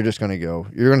because then you're just going to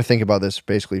you're going to think about this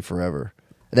basically forever.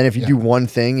 And then if you do one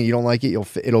thing and you don't like it,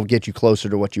 it'll get you closer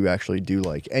to what you actually do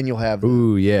like. And you'll have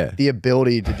Ooh, yeah. the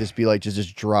ability to just be like,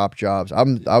 just drop jobs. I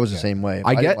was the same way. If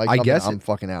I didn't get- I something, guess I'm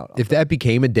fucking out. If that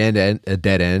became a dead end,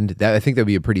 that I think that'd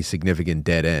be a pretty significant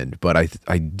dead end. But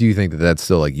I do think that that's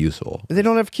still like useful. They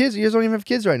don't have kids. You guys don't even have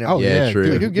kids right now. Oh Yeah, yeah, true.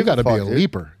 dude, Who you gives got to a be fuck, a dude?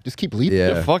 leaper. Just keep leaping.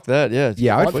 Yeah. Fuck that. Yeah.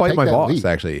 Yeah, I would fight take my that boss leap.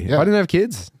 actually. If Yeah. I didn't have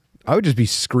kids, I would just be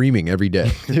screaming every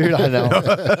day. Dude, I know.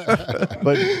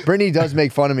 But Brittany does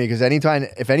make fun of me because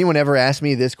if anyone ever asks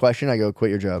me this question, I go,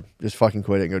 quit your job. Just fucking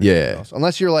quit it and go do Yeah. something else.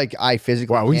 Unless you're like, I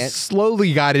physically Wow, we can't.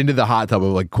 slowly got into the hot tub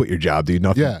of like, quit your job, dude.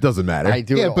 Nothing Yeah. doesn't matter. I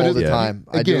do it all the time.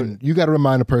 I do Again, you got to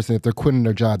remind a person if they're quitting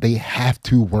their job, they have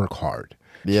to work hard.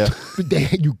 it. Yeah.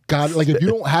 You got like if you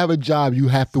don't have a job, you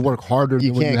have to work harder You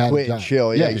than when you can't have a quit job. and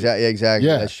chill. Yeah, exactly.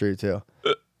 Yeah. That's true too.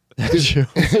 That's true.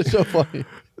 It's so funny.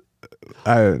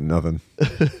 Nothing.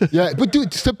 Yeah, but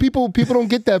dude, some people don't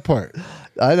get that part.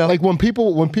 I know. Like when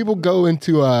people go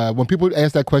into when people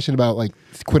ask that question about like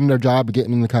quitting their job and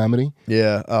getting into comedy.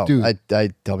 Yeah. Oh, Dude. I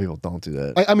tell people don't do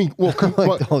that. I mean, well,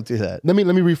 Like, don't do that. let me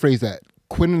rephrase that.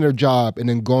 Quitting their job and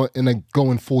then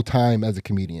going full time as a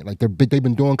comedian. Like they've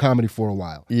been doing comedy for a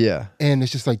while, Yeah. and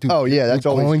it's just like, dude, Oh, yeah, that's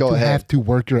you're always going go to ahead. have to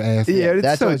work your ass. off. Yeah, it's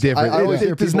that's so always- different. I always It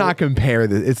hear does people- not compare.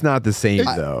 It's not the same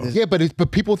though. Yeah, but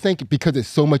people think because it's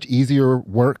so much easier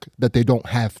work that they don't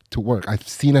have to work. I've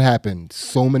seen it happen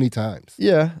so many times.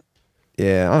 Yeah.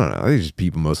 Yeah, I don't know. I think just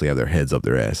people mostly have their heads up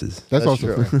their asses. That's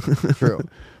true. also fair. True.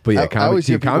 But yeah, I always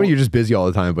hear comedy, people- you're just busy all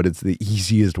the time, but it's the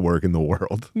easiest work in the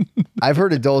world. I've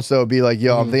heard adults though be like,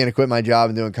 "Yo, I'm Mm-hmm. thinking of quitting my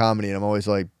job and doing comedy," and I'm always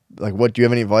like, what? Do you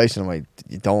have any advice? And I'm like,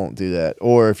 you don't do that.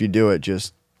 Or if you do it,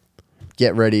 just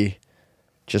get ready,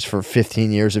 just for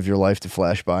 15 years of your life to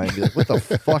flash by and be like, "What the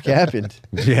fuck happened?"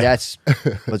 Yeah. That's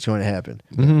what's going to happen.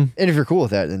 And if you're cool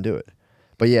with that, then do it.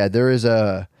 But yeah, there is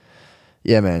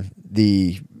man.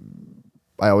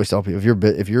 I always tell people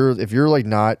if you're like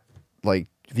not like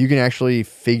if you can actually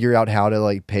figure out how to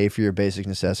like pay for your basic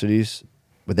necessities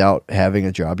without having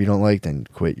a job you don't like, then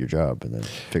quit your job and then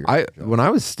figure out your job. When I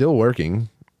was still working,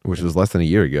 which was less than a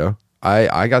year ago,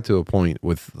 I got to a point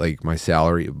with like my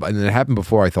salary, and it happened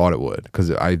before I thought it would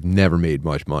because I've never made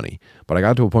much money. But I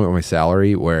got to a point with my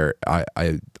salary where I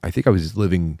think I was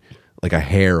living like a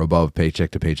hair above paycheck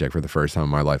to paycheck for the first time in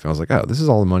my life. And I was like, oh, this is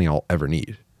all the money I'll ever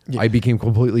need. I became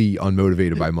completely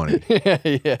unmotivated by money.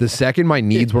 The second my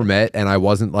needs were met and I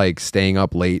wasn't like staying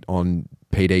up late on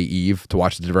payday eve to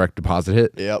watch the direct deposit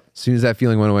hit. Yep. As soon as that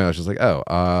feeling went away, I was just like, oh,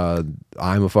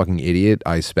 I'm a fucking idiot.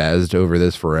 I spazzed over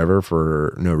this forever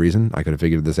for no reason. I could have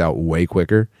figured this out way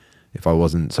quicker if I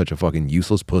wasn't such a fucking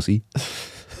useless pussy.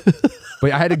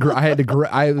 But it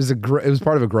was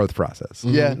part of a growth process.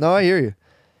 Yeah, no, I hear you.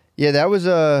 Yeah, that was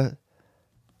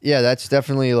that's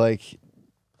definitely like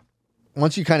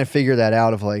once you kind of figure that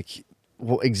out of like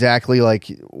exactly like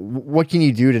what can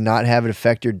you do to not have it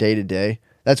affect your day to day.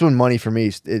 That's when money for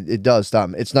me it does stop.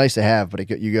 It's nice to have, but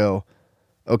you go,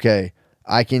 okay,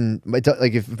 I can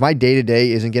like if my day to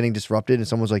day isn't getting disrupted and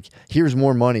someone's like, here's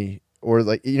more money, or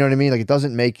like, you know what I mean? Like it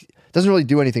doesn't really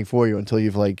do anything for you until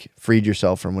you've like freed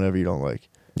yourself from whatever you don't like.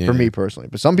 Yeah. For me personally,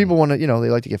 but some people want to, they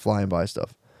like to get flying by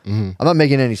stuff. I'm not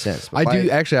making any sense. But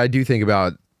I do think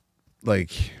about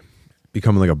like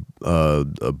becoming like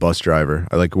a bus driver.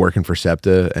 I like working for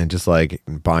SEPTA and just like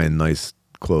buying nice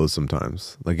clothes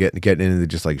sometimes. Like getting into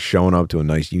just like showing up to a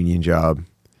nice union job,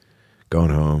 going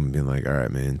home, being like, all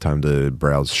right, man, time to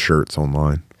browse shirts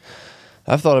online.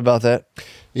 I've thought about that.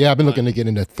 Yeah, I've been looking to get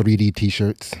into 3D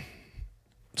t-shirts.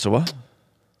 So what?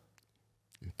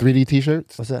 3D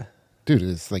t-shirts? What's that? Dude,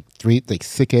 it's like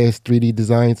sick ass 3D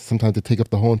designs. Sometimes to take up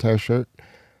the whole entire shirt.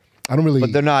 I don't really.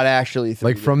 But they're not actually 3D.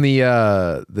 Like from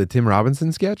the Tim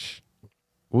Robinson sketch.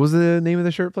 What was the name of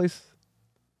the shirt place?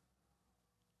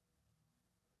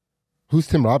 Who's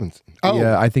Tim Robinson? Oh,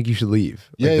 Yeah, I think you should leave.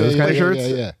 Like those kind of shirts.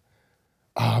 Yeah.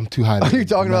 Oh, I'm too high. Are you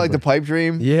talking about like the pipe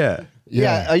dream? Yeah.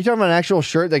 Yeah. Are you talking about an actual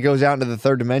shirt that goes out into the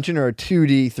third dimension or a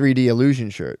 2D, 3D illusion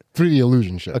shirt? 3D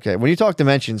illusion shirt. Okay. When you talk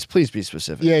dimensions, please be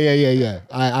specific. Yeah.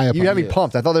 I You have me apologize.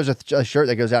 pumped. I thought there was a shirt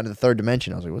that goes out into the third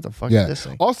dimension. I was like, what the fuck is this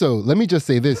thing? Also, let me just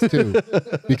say this too,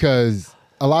 because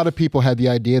a lot of people had the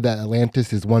idea that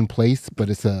Atlantis is one place, but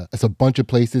it's a bunch of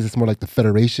places. It's more like the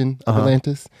Federation of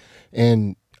Atlantis,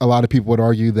 and a lot of people would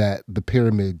argue that the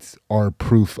pyramids are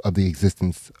proof of the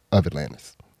existence of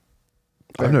Atlantis.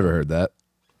 I've never heard that.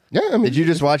 Yeah, I mean, Did you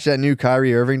just watch that new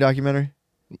Kyrie Irving documentary?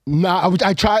 Nah,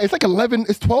 I tried. It's like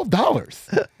it's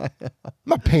 $12. I'm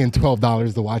not paying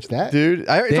 $12 to watch that. Dude, it's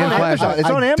Damn on Flash. Amazon. It's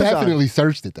on I Amazon. definitely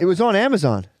searched it. It was on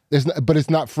Amazon. But it's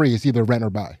not free. It's either rent or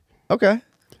buy. Okay.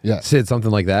 Yeah, Sid,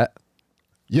 something like that.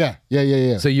 yeah.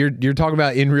 So you're talking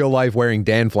about in real life wearing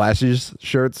Dan Flash's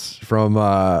shirts from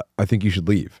I Think You Should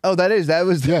Leave. Oh, that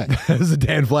was Yeah, That was a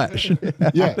Dan Flash.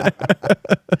 yeah.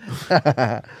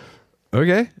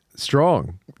 Okay,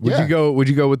 strong. Would Yeah.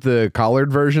 you go with the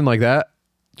collared version like that?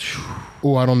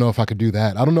 Oh, I don't know if I could do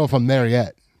that. I don't know if I'm there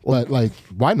yet. But like,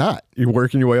 why not? You're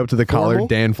working your way up to the Formal? collared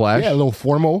Dan Flash. Yeah, a little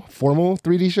formal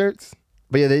 3D shirts.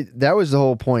 But yeah, that was the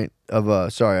whole point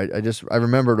of sorry, I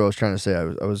remembered what I was trying to say.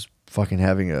 I was fucking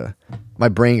having my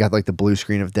brain got like the blue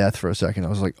screen of death for a second. I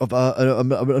was like,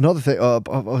 another thing,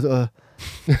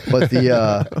 but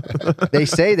they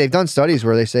say they've done studies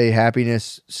where they say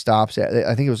happiness stops at,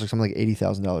 I think it was like something like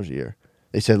 $80,000 a year.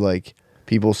 They said like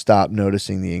people stop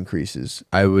noticing the increases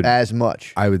I would as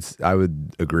much. I would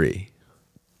agree.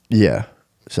 Yeah.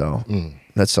 So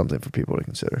that's something for people to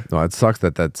consider. No, it sucks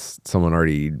that that's someone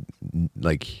already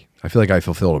like. I feel like I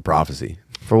fulfilled a prophecy,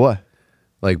 For what?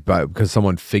 like because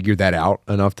someone figured that out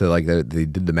enough to like they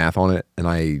did the math on it, and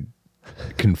I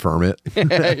confirm it. You're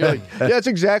like, yeah, that's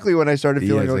exactly when I started Yeah,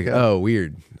 feeling it's okay. like, oh,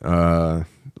 weird.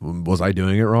 Was I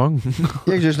doing it wrong?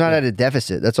 Yeah, you're just not at a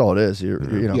deficit. That's all it is.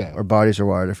 Yeah. Our bodies are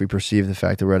wired. If we perceive the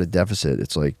fact that we're at a deficit,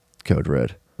 it's like code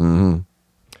red. Mm-hmm.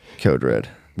 Code red.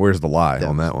 Where's the lie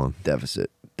on that one? Deficit.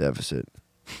 I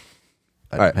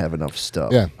All don't right. have enough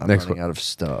stuff. Yeah. I'm Next running one. out of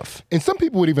stuff. And some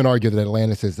people would even argue that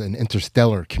Atlantis is an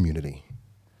interstellar community.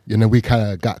 You know, we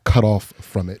kind of got cut off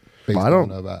from it. Based I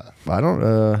don't- on, I don't.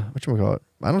 Whatchamacallit?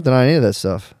 I don't deny any of that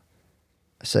stuff.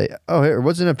 I say, oh, here,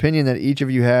 what's an opinion that each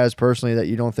of you has personally that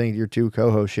you don't think your two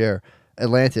co-hosts share?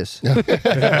 Atlantis.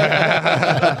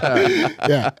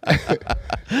 yeah.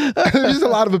 There's a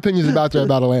lot of opinions about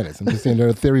Atlantis. I'm just saying there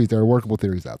are theories, there are workable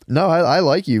theories out there. No, I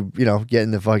like you.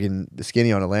 Getting the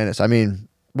skinny on Atlantis. I mean,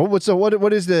 what is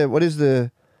the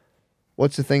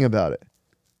thing about it?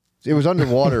 It was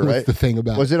underwater, What's right? the thing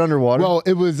about Was it underwater? Well,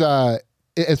 it was,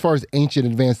 as far as ancient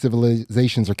advanced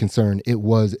civilizations are concerned, it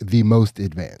was the most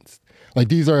advanced. Like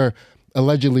these are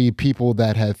allegedly people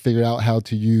that have figured out how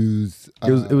to use.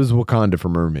 It was Wakanda for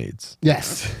mermaids.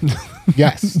 Yes.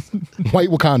 Yes. White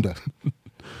Wakanda.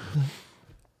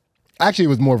 Actually, it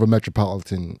was more of a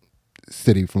metropolitan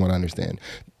city, from what I understand.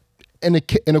 And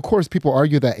of course, people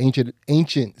argue that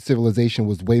ancient civilization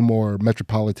was way more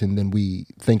metropolitan than we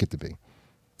think it to be.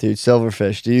 Dude,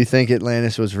 Silverfish, do you think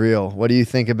Atlantis was real? What do you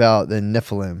think about the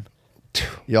Nephilim?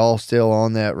 Y'all still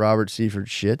on that Robert Seaford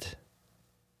shit?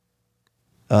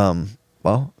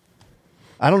 Well,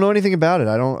 I don't know anything about it.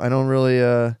 I don't really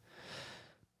I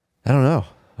don't know.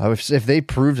 If they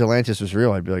proved Atlantis was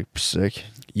real, I'd be like, sick.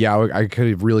 Yeah, I could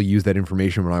have really used that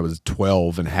information when I was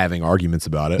 12 and having arguments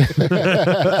about it.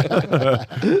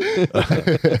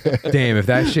 Damn, if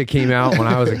that shit came out when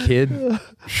I was a kid,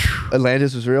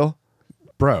 Atlantis was real?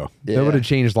 bro, Yeah. that would have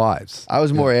changed lives. I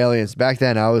was more aliens. Back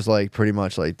then, I was like pretty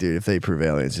much like, dude, if they prove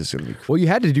aliens, it's going to be cool. Well, you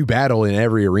had to do battle in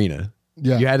every arena.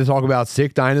 Yeah. You had to talk about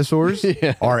sick dinosaurs.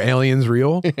 Are aliens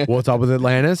real? What's up with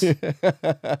Atlantis? And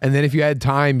then if you had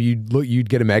time, you'd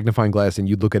get a magnifying glass and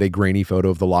you'd look at a grainy photo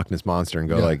of the Loch Ness monster and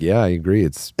go like, yeah, I agree.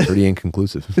 It's pretty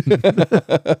inconclusive.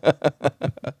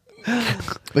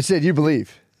 But Sid, you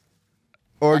believe,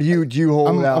 or do you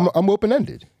hold out? I'm open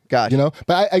ended. Gotcha. You know,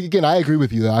 but again, I agree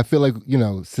with you. Though I feel like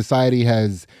society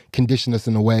has conditioned us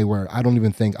in a way where I don't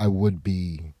even think I would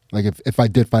be like if I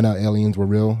did find out aliens were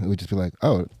real, it would just be like,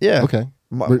 oh, Yeah. okay.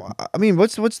 I mean,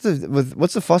 what's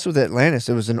the fuss with Atlantis?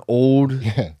 It was an old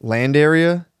land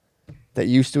area that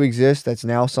used to exist that's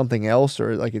now something else,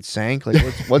 or like it sank. Like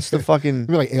what's the fucking?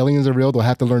 I mean, like aliens are real. They'll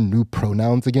have to learn new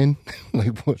pronouns again.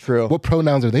 Like True. What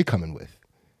pronouns are they coming with?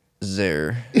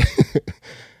 There.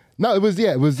 No, it was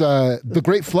the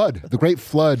Great Flood. The Great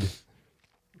Flood,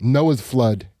 Noah's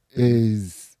flood,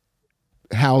 is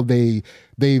how they've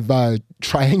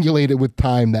triangulated with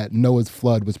time that Noah's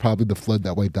flood was probably the flood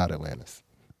that wiped out Atlantis.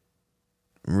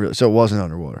 Really? So it wasn't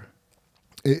underwater.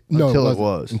 Until it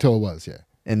was. Until it was, yeah.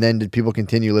 And then did people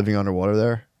continue living underwater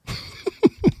there?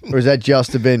 Or is that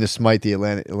just been to smite the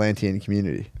Atlantean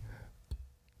community?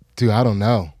 Dude, I don't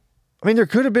know. I mean, there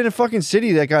could have been a fucking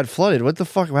city that got flooded. What the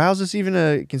fuck? How's this even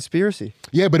a conspiracy?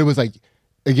 Yeah, but it was like,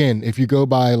 again, if you go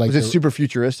by like... Was it super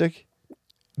futuristic?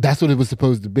 That's what it was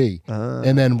supposed to be.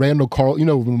 And then Randall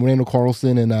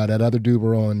Carlson and that other dude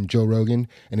were on Joe Rogan,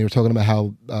 and they were talking about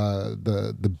how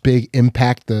the big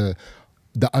impact, the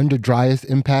under driest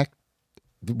impact,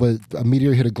 was a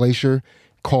meteor hit a glacier,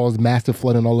 caused massive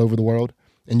flooding all over the world.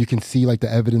 And you can see like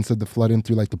the evidence of the flooding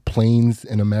through like the plains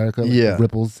in America, like the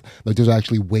ripples. Like there's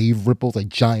actually wave ripples, like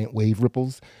giant wave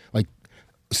ripples. Like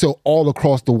so all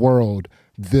across the world,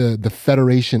 the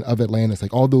Federation of Atlantis,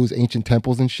 like all those ancient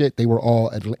temples and shit, they were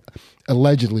all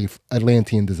allegedly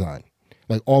Atlantean design.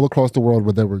 Like all across the world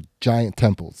where there were giant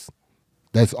temples,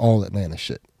 that's all Atlantis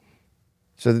shit.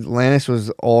 So Atlantis was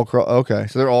all across. Okay,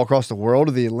 so they're all across the world,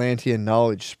 or the Atlantean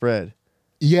knowledge spread.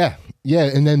 Yeah,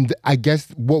 and then I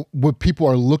guess what people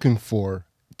are looking for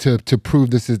to prove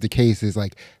this is the case is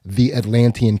like the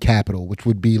Atlantean capital, which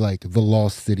would be like the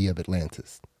lost city of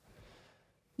Atlantis.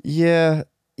 Yeah.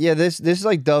 This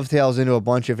like dovetails into a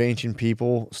bunch of ancient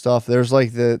people stuff. There's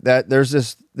like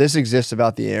this exists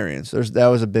about the Aryans. That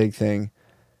was a big thing.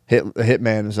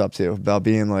 Hitman is up to about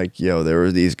being like, yo, there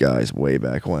were these guys way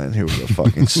back when who were the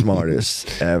fucking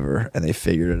smartest ever, and they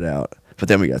figured it out. But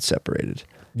then we got separated.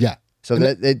 Yeah. So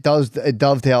it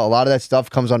dovetail. A lot of that stuff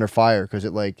comes under fire because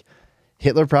it like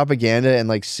Hitler propaganda and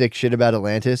like sick shit about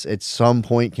Atlantis at some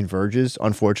point converges.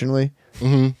 Unfortunately,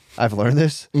 I've learned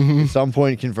this. At some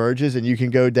point converges, and you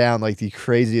can go down like the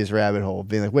craziest rabbit hole,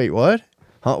 being like, wait, what?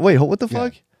 Huh? Wait, what the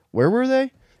fuck? Where were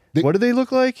they? What do they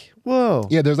look like? Whoa.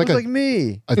 Yeah, there's like like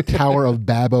me. a Tower of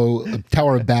Babel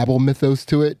mythos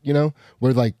to it,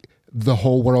 where like the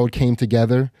whole world came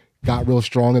together, got real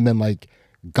strong, and then like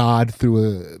God through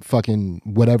a fucking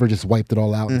whatever just wiped it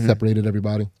all out and separated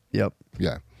everybody. Yep.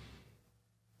 Yeah.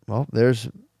 Well, there's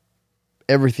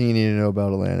everything you need to know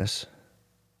about Atlantis,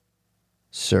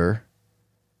 sir.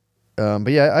 But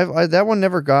yeah, I that one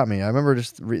never got me. I remember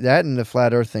just that and the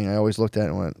flat Earth thing. I always looked at it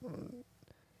and went,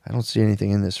 I don't see anything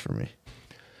in this for me.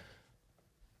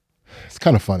 It's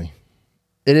kind of funny.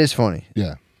 It is funny.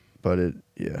 Yeah. But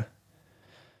yeah.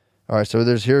 All right, so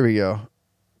here we go.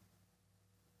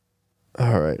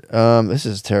 All right. This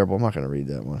is terrible. I'm not going to read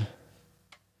that one.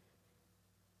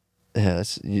 Yeah,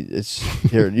 it's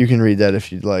here. You can read that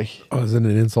if you'd like. Oh, is it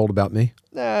an insult about me?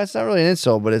 Nah, it's not really an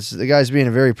insult, but it's the guy's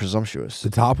being very presumptuous. The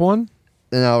top one?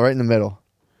 No, right in the middle.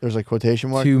 There's like quotation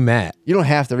mark. To Matt. You don't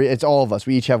have to read. It's all of us.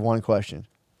 We each have one question.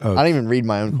 Oh. I didn't even read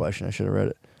my own question. I should have read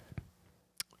it.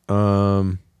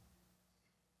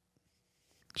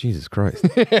 Jesus Christ.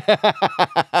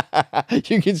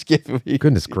 You can skip me.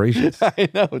 Goodness gracious. I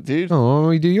know, dude. Oh, why don't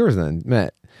we do yours then,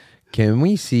 Matt? Can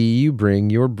we see you bring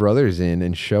your brothers in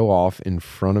and show off in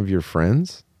front of your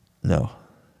friends? No.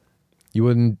 You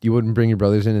wouldn't bring your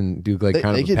brothers in and do like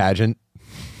kind of a pageant?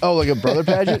 Oh, like a brother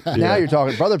pageant? Now you're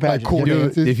talking brother pageant. cool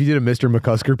dances. If you did a Mr.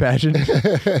 McCusker pageant,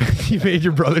 you made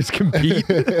your brothers compete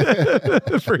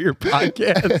for your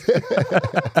podcast.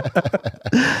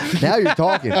 Now you're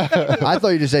talking. I thought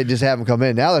you just said just have them come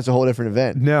in. Now that's a whole different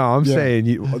event. No, I'm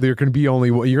saying there can be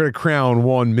only one. You're going to crown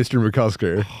one Mr.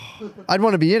 McCusker. I'd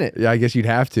want to be in it. Yeah, I guess you'd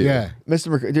have to. Yeah.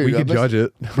 Mr. Dude, We could judge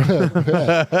it.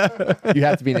 You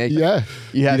have to be naked. Yeah.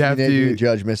 You have You'd to have be naked to- to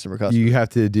judge Mr. McCusker. You have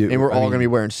to do. And we're I all mean, going to be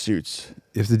wearing suits.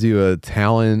 You have to do a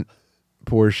talent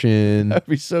portion. That'd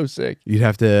be so sick. You'd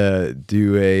have to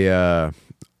do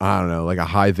I don't know, like a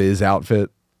high vis outfit.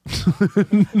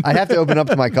 I'd have to open up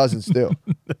to my cousins too.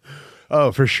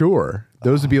 Oh, for sure.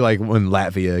 Those would be like when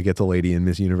Latvia gets a lady in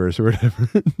Miss Universe or whatever.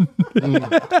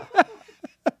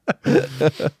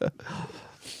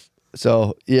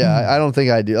 So yeah, I don't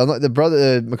think I do. The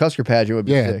McCusker pageant would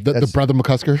be Yeah, sick. the brother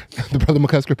McCusker, the brother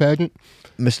McCusker pageant.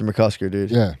 Mr. McCusker, dude.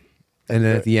 Yeah. And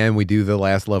then at the end, we do the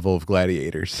last level of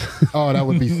Gladiators. Oh, that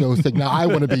would be so sick. Now I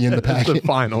want to be in the The pageant.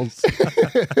 finals.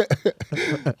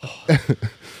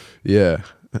 Yeah.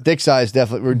 Dick size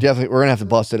definitely. We're gonna have to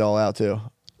bust it all out too.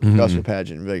 McCusker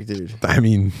pageant, like, dude, I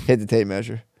mean, hit the tape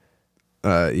measure.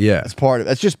 yeah. It's part of.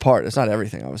 It's just part. It's not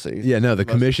everything, obviously. Yeah, no, the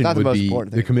commission not the would most be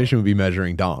important the thing. commission would be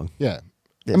measuring dong. Yeah.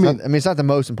 It's not, it's not the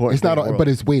most important. It's not, thing in the but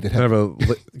world. it's weighted. Kind heavy. of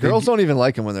a, Girls don't even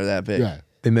like them when they're that big. Yeah.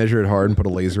 they measure it hard and put a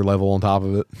laser level on top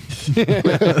of it.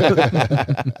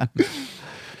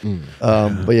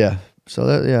 But yeah, so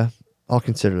that, yeah, I'll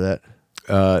consider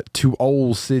that. To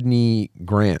old Sydney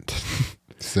Grant.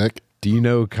 Sick. Do you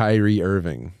know Kyrie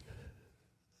Irving?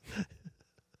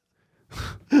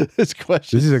 This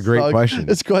question. This is a great sucks. question.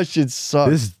 This question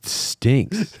sucks. This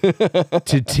stinks.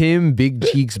 To Tim Big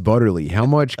Cheeks Butterly, how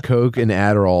much Coke and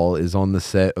Adderall is on the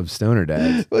set of Stoner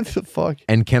Dads? What the fuck?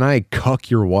 And can I cuck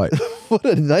your wife? What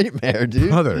a nightmare, dude.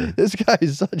 Brother. This guy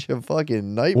is such a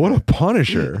fucking nightmare. What a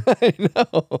punisher. I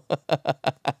know.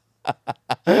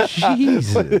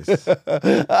 Jesus. This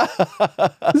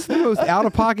is the most out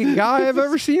of pocket guy I've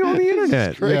ever seen on the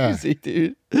internet. Crazy,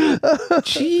 dude.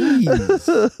 Jeez.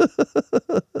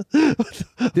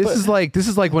 This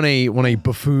is like when a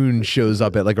buffoon shows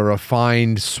up at like a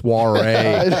refined soiree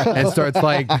and starts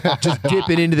like just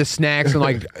dipping into the snacks and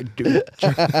like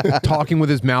talking with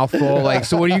his mouth full. Like,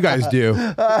 so what do you guys do?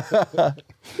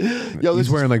 Yo, He's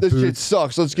wearing like this shit boots.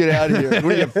 sucks. Let's get out of here.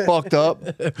 We get fucked up.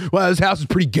 Well, this house is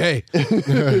pretty gay.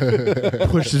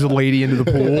 Pushes a lady into the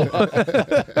pool.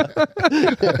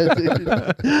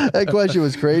 That question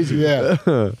was crazy. Yeah.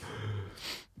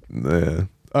 Yeah.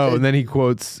 Oh, and then he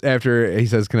quotes after he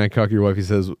says, "Can I cuck your wife?" He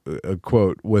says,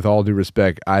 "Quote: With all due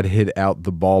respect, I'd hit out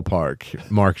the ballpark."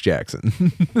 Mark Jackson.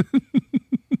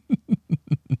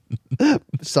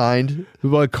 Signed.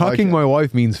 Well, cucking Okay. my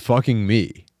wife means fucking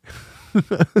me.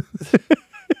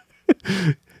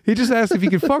 He just asked if he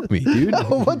could fuck me, dude.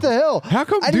 Oh, what the hell? How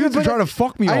come I didn't dudes even are put trying that- to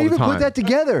fuck me I all didn't the even time? put that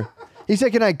together. He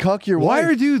said, "Can I cuck your Why wife?"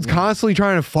 are dudes constantly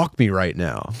trying to fuck me right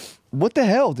now? What the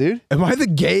hell, dude? Am I the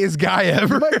gayest guy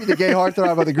ever? You might be the gay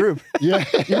heartthrob of the group. Yeah.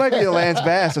 You might be the Lance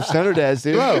Bass of Stoner Dads,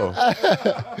 dude. Bro,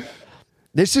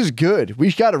 This is good.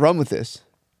 We got to run with this.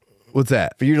 what's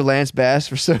that? For you to Lance Bass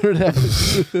for Stoner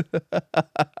Dads.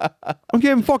 I'm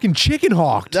getting fucking chicken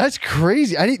hawked. That's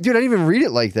crazy. I didn't even read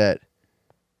it like that.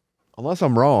 Unless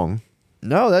I'm wrong,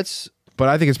 No, that's but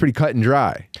I think it's pretty cut and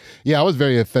dry. Yeah, I was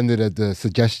very offended at the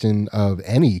suggestion of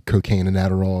any cocaine and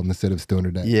Adderall instead of Stoner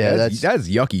Dad. yeah, that's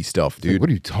yucky stuff, Like, dude. what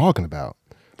are you talking about?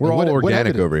 We're Like, all organic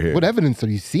evidence- over here. What evidence are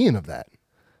you seeing of that?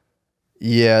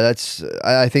 yeah, that's.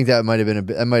 I think that might have been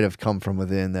that might have come from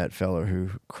within that fella who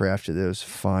crafted those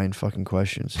fine fucking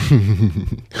questions.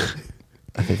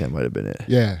 I think that might have been it.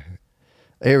 Yeah.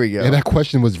 Here we go. And that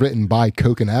question was written by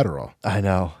Coke and Adderall. I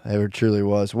know it truly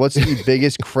was. What's the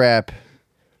biggest crap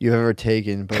you've ever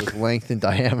taken, both length and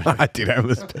diameter? Dude, I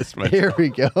was pissed myself. Here we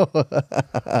go.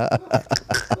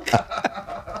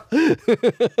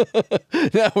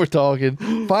 Now we're talking.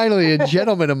 Finally, a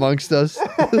gentleman amongst us.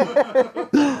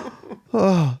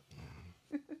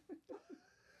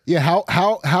 Yeah,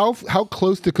 how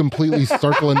close to completely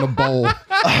circling the bowl?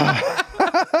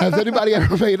 Has anybody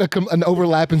ever made an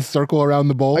overlapping circle around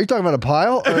the bowl? Are you talking about a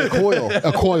pile or a coil?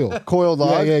 A coil. Coiled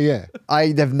log? Yeah.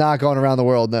 I have not gone around the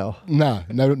world, no. Nah,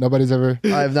 nobody's ever.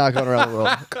 I have not gone around the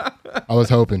world. I was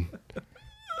hoping.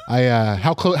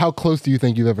 How close do you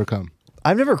think you've ever come?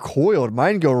 I've never coiled.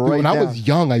 Mine go right When down. I was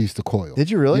young, I used to coil.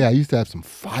 Did you really? Yeah, I used to have some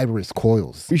fibrous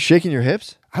coils. Were you shaking your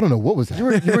hips? I don't know what was that.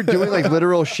 You were doing like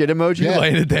literal shit emojis? Yeah.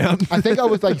 Laying it down. I think I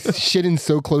was like shitting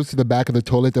so close to the back of the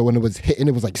toilet that when it was hitting,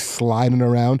 it was like sliding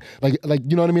around. Like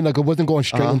you know what I mean? Like it wasn't going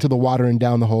straight into the water and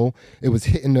down the hole. It was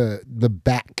hitting the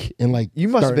back and like. You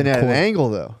must have been at starting an to coil. angle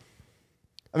though.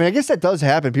 I mean, I guess that does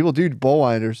happen. People do bowl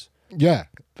winders. Yeah.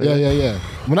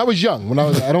 When I was young,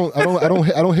 I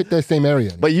don't hit that same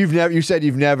area. But you said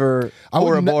you've never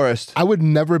Ouroboros. I would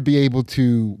never be able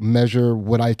to measure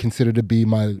what I consider to be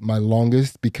my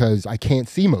longest because I can't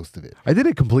see most of it. I did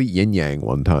a complete yin yang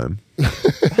one time.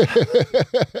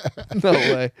 No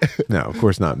way. No, of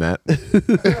course not, Matt.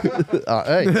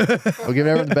 Hey, I'll give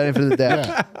everyone the benefit of the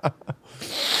doubt.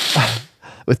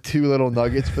 With two little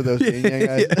nuggets for those yin yang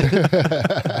guys.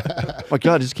 My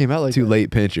God, it just came out like Two that.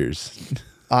 late pinchers.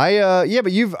 Yeah,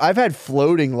 but I've had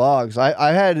floating logs.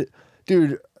 I had,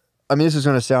 dude. I mean, this is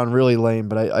gonna sound really lame,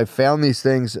 but I found these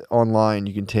things online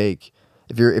you can take.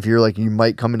 if you're like, you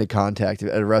might come into contact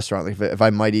at a restaurant, like if I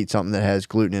might eat something that has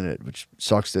gluten in it, which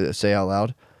sucks to say out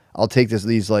loud, I'll take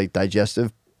these like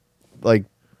digestive, like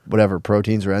whatever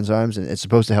proteins or enzymes, and it's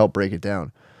supposed to help break it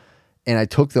down. And I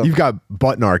took them. You've got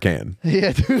butt Narcan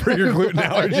Yeah, dude. for your gluten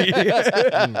allergy.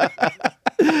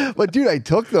 But dude, I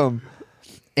took them,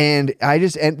 and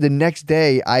the next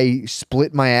day I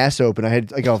split my ass open. I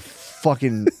had like a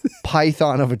fucking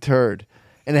python of a turd,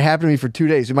 and it happened to me for 2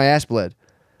 days. And my ass bled.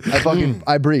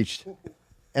 I breached,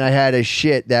 and I had a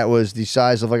shit that was the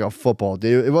size of like a football,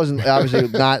 dude. It wasn't obviously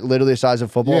not literally the size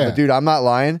of football, but dude, I'm not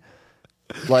lying.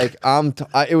 Like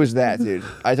it was that, dude.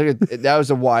 I took it. That was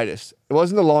the widest. It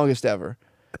wasn't the longest ever,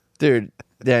 dude.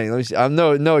 Danny, let me see. I'm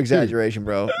no exaggeration,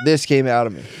 bro. This came out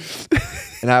of me,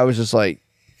 and I was just like,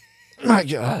 my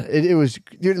God, it was,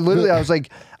 dude. Literally, I was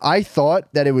like, I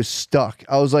thought that it was stuck.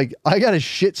 I was like, I got a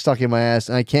shit stuck in my ass,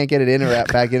 and I can't get it in or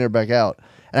back in or back out.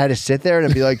 And I had to sit there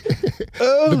and be like,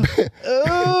 oh,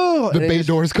 oh. The bay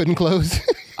doors couldn't close.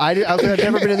 I've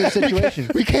never been in this situation.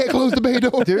 We can't close the bay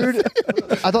door, Dude,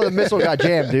 I thought the missile got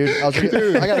jammed, dude. I was like,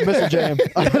 dude, I got a missile jam.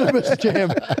 I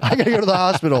gotta go to the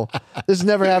hospital. This has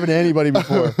never happened to anybody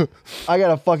before. I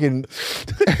got a fucking,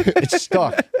 it's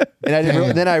stuck. And I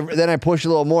didn't, then I pushed a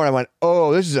little more, and I went,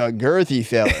 oh, this is a girthy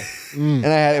fella. And I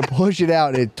had to push it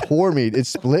out, and it tore me. It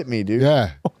split me, dude.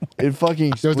 Yeah. It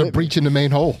fucking There was a breach in the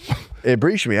main hole. It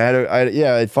breached me.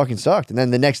 Yeah, it fucking sucked. And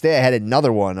then the next day I had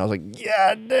another one. I was like,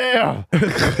 yeah, damn.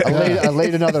 I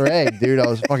laid another egg, dude. I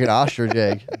was fucking ostrich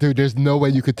egg. Dude, there's no way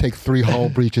you could take 3 hull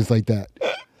breaches like that.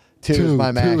 Two is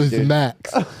my max, Two is dude.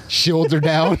 max. Shields are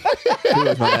down. 2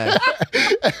 is my max.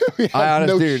 We have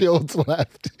no shields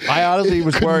left. I honestly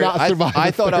was Could worried. not survive I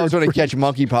the thought I was third going to catch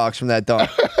monkeypox from that dunk.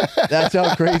 That's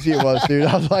how crazy it was, dude.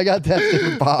 I was like, I got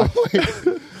tested for pox.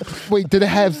 Wait, did it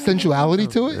have sensuality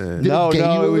to it? Did No, it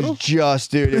gain you a it was little? just,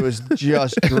 dude. It was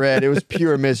just dread. It was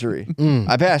pure misery.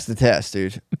 I passed the test,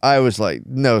 dude. I was like,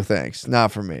 no thanks,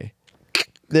 not for me.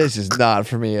 This is not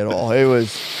for me at all.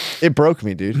 It broke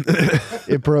me, dude.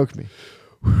 It broke me.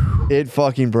 It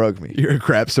fucking broke me. You're a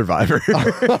crap survivor.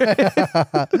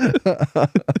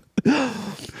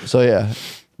 So yeah,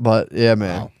 but yeah,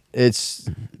 man, Wow.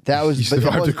 that was You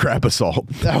survived a crap assault.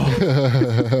 I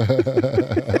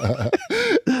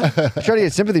tried to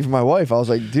get sympathy from my wife. I was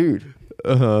like, dude,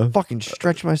 fucking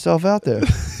stretch myself out there.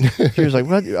 She was like,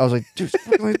 what? I was like, dude,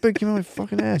 fucking give me my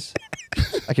fucking ass.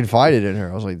 I confided in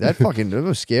her. I was like, it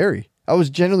was scary. I was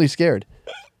genuinely scared.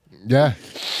 Yeah.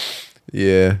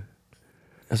 Yeah.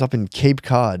 I was up in Cape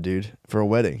Cod, dude, for a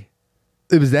wedding.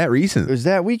 It was that recent. It was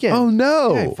that weekend. Oh,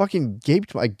 no. Yeah, I fucking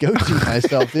gaped my goatee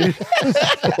myself, dude.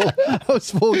 I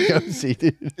was full goatee,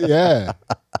 dude. Yeah.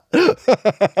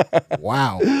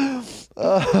 Wow.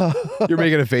 You're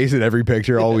making a face at every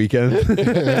picture all weekend.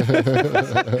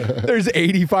 There's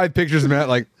 85 pictures of Matt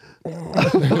like.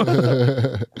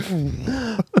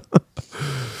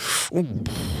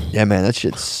 Yeah, man, that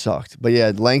shit sucked. But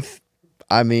yeah, length,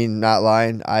 I mean, not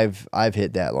lying, I've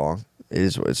hit that long.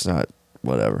 It's not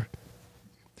whatever.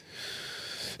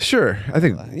 Sure. I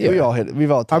think. Yeah, we all hit it. We've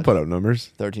all I touched put up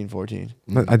numbers. 13, 14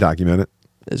 I document it.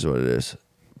 is what it is.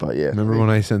 But yeah. Remember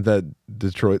when I sent that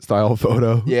Detroit style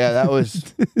photo? Yeah, that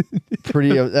was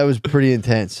pretty. That was pretty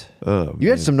intense. Oh,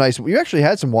 You had some nice. You actually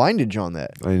had some windage on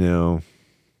that. I know.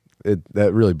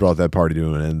 That really brought that party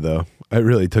to an end, though. I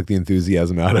really took the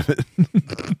enthusiasm out of it.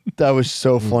 That was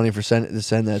so funny to send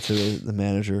that to the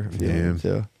manager. If you Yeah. wanted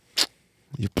to.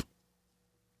 Yep.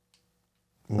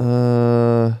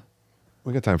 Uh,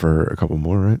 We got time for a couple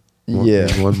more, right? yeah.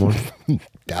 One more.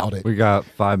 Doubt it. We got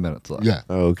 5 minutes left. Yeah.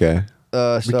 Oh, okay.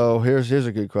 So here's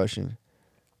a good question.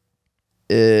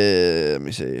 Let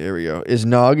me see. Here we go. Is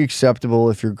nog acceptable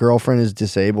if your girlfriend is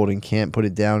disabled and can't put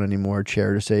it down anymore?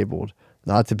 Chair disabled,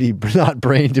 not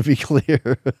brain to be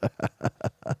clear.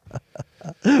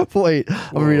 Wait,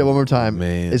 I'm gonna read it one more time.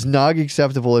 Man. Is nog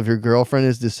acceptable if your girlfriend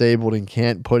is disabled and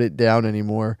can't put it down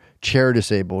anymore? Chair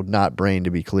disabled, not brain to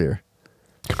be clear.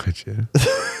 Gotcha.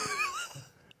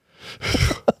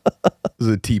 It was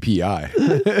a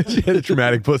TPI. She had a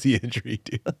traumatic pussy injury,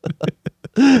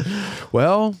 dude.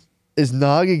 Well, Is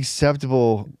nog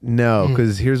acceptable? no,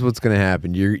 because here's what's gonna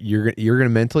happen. You're gonna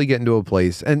mentally get into a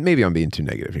place, and maybe I'm being too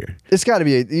negative here. It's got to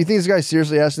be. You think this guy's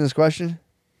seriously asking this question?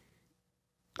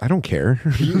 I don't care.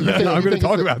 I'm going to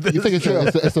talk about this. You think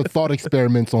it's a thought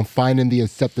experiment on finding the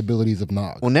acceptabilities of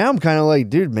nog? Well, now I'm kind of like,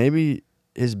 dude, maybe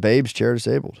his babe's chair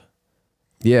disabled.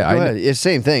 Yeah, Go ahead. It's the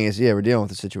same thing. We're dealing with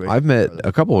the situation. I've met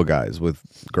a couple of guys with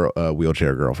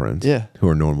wheelchair girlfriends. Yeah. who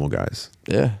are normal guys.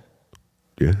 Yeah.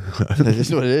 Yeah, This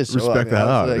is what it is. Respect the hell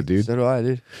out of it, like, dude. So do I,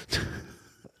 dude.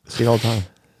 See it all the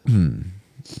time.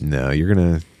 No, you're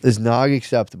gonna. Is nog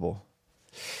acceptable?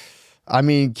 I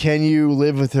mean, can you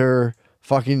live with her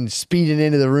fucking speeding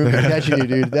into the room and catching you,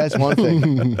 dude? That's one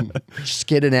thing.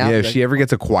 Skidding out. Yeah, if like, she ever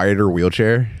gets a quieter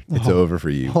wheelchair, it's over for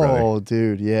you, brother. oh,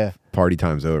 dude, yeah. Party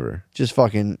time's over. Just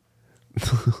fucking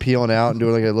peeling out and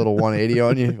doing like a little 180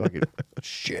 on you. Fucking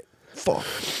shit. Fuck.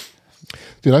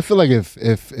 Dude, I feel like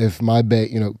if my bed,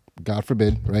 you know, God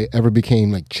forbid, right, ever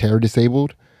became like chair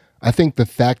disabled, I think the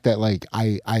fact that like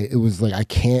it was like I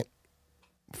can't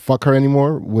fuck her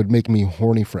anymore would make me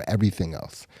horny for everything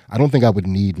else. I don't think I would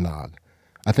need Nog.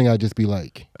 I think I'd just be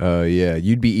like, Yeah,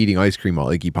 you'd be eating ice cream while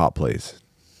Iggy Pop plays.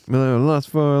 Lust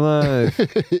for life.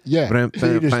 yeah,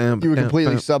 So you would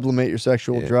completely sublimate your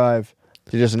sexual drive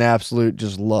to just an absolute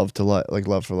just love to like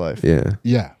love for life. Yeah.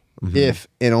 yeah. If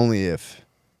and only if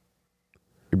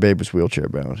your babe was wheelchair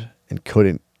bound and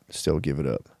couldn't still give it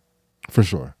up. For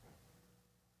sure.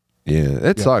 Yeah,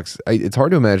 that Yeah. sucks. It's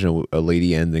hard to imagine a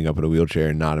lady ending up in a wheelchair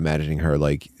and not imagining her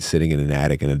like sitting in an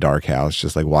attic in a dark house,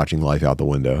 just like watching life out the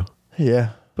window. Yeah.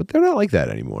 But they're not like that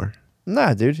anymore.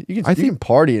 Nah, dude. You I can think-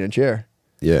 party in a chair.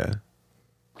 Yeah,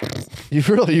 You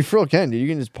really can, dude. You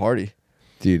can just party.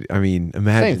 dude. I mean,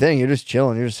 imagine Same thing. You're just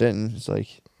chilling. You're just sitting. It's like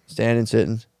standing,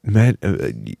 sitting.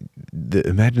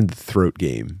 Imagine the throat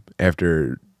game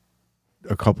after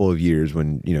a couple of years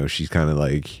when she's kind of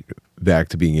like back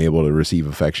to being able to receive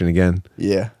affection again.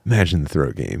 Yeah. Imagine the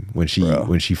throat game when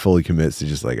she fully commits to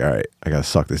just like, all right, I gotta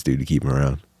suck this dude to keep him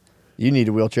around. You need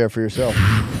a wheelchair for yourself.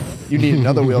 You need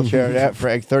another wheelchair for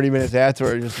like 30 minutes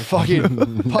afterward, just to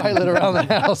fucking pilot around the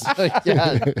house. Like,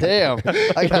 God damn.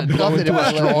 I got nothing in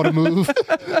my Straw leg. to move.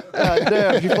 God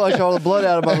damn. You flush all the blood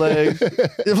out of my legs.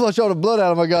 You flush all the blood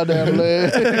out of my goddamn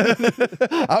leg.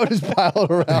 I would just pile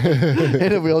around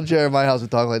in a wheelchair in my house and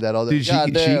talk like that all day. Dude, she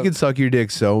Goddamn. can suck your dick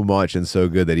so much and so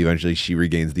good that eventually she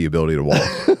regains the ability to walk.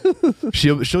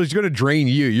 She's gonna drain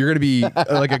you. You're gonna be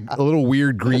like a little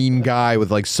weird green guy with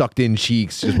like sucked in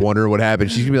cheeks, just wondering what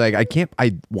happened. She's gonna be like, I can't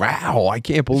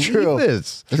believe True.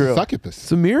 this. It's True. a succubus.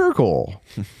 It's a miracle.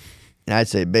 And I'd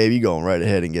say, babe, you going right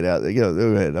ahead and get out there. Go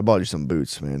ahead. I bought you some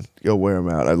boots, man. Go wear them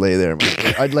out. I'd lay there.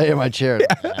 I'd lay in my chair.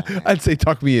 I'd say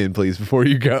tuck me in, please, before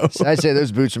you go. I'd say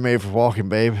those boots are made for walking,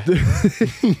 babe.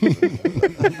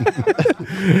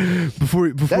 Before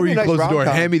That'd be you a nice close the door,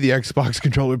 rom-com. hand me the Xbox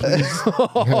controller, please.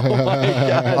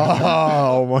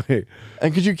 Oh my!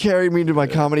 And could you carry me to my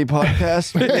comedy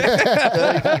podcast?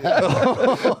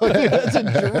 Dude, that's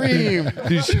a dream,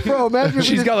 Dude, bro. Imagine if we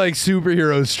she's just- got like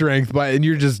superhero strength, and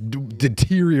you're just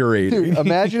deteriorating. Dude,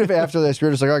 imagine if after this we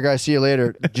were just like, all right, guys, see you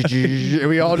later. And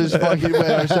we all just fucking went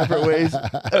our separate ways.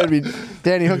 That would be,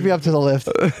 Danny, hook me up to the lift.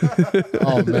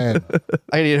 Oh man.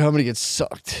 I gotta get home and get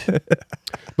sucked.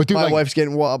 But dude, My like, wife's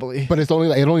getting wobbly. but it's only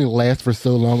like, it only lasts for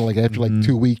so long. Like after like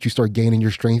 2 weeks, you start gaining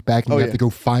your strength back, and Oh, you have yeah. to go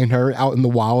find her out in the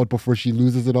wild before she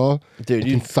loses it all. Dude, It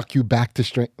you- can suck you back to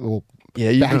strength. Well, Yeah,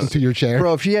 you back into your chair.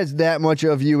 Bro, if she has that much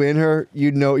of you in her,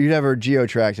 you'd have her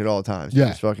geo-tracked at all times. Yeah.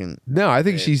 Just fucking. No, I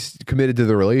think she's committed to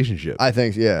the relationship. I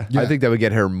think, yeah. I think that would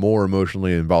get her more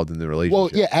emotionally involved in the relationship. Well,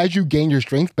 yeah. As you gain your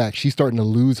strength back, she's starting to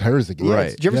lose hers again. Yeah, Right.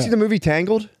 Did you ever Yeah. see the movie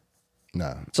Tangled?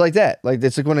 No. It's like that. Like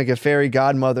it's like when like a fairy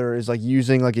godmother is like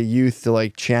using like a youth to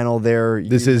like channel their.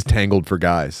 This is Tangled for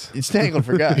guys. It's Tangled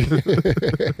for guys.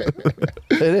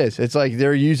 It is. It's like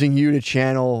they're using you to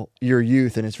channel your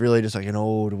youth, and it's really just like an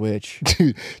old witch.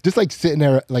 Dude, just like sitting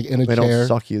there like in a They chair, don't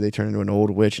suck you. They turn into an old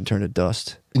witch and turn to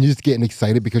dust. and you're just getting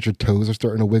excited because your toes are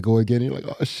starting to wiggle again. You're like,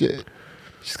 oh shit,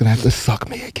 she's gonna have to suck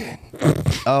me again.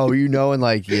 Oh, and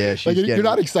like yeah, she's Like you're getting,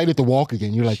 not excited to walk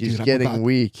again. You're like, she's dude, I'm getting about-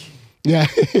 weak. Yeah,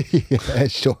 yeah.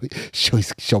 She'll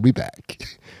be back.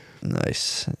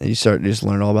 Nice. And you just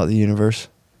learn all about the universe.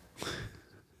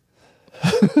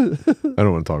 I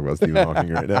don't want to talk about Stephen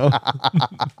Hawking right now.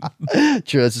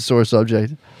 True, that's a sore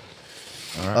subject.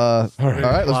 All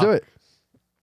right, let's do it.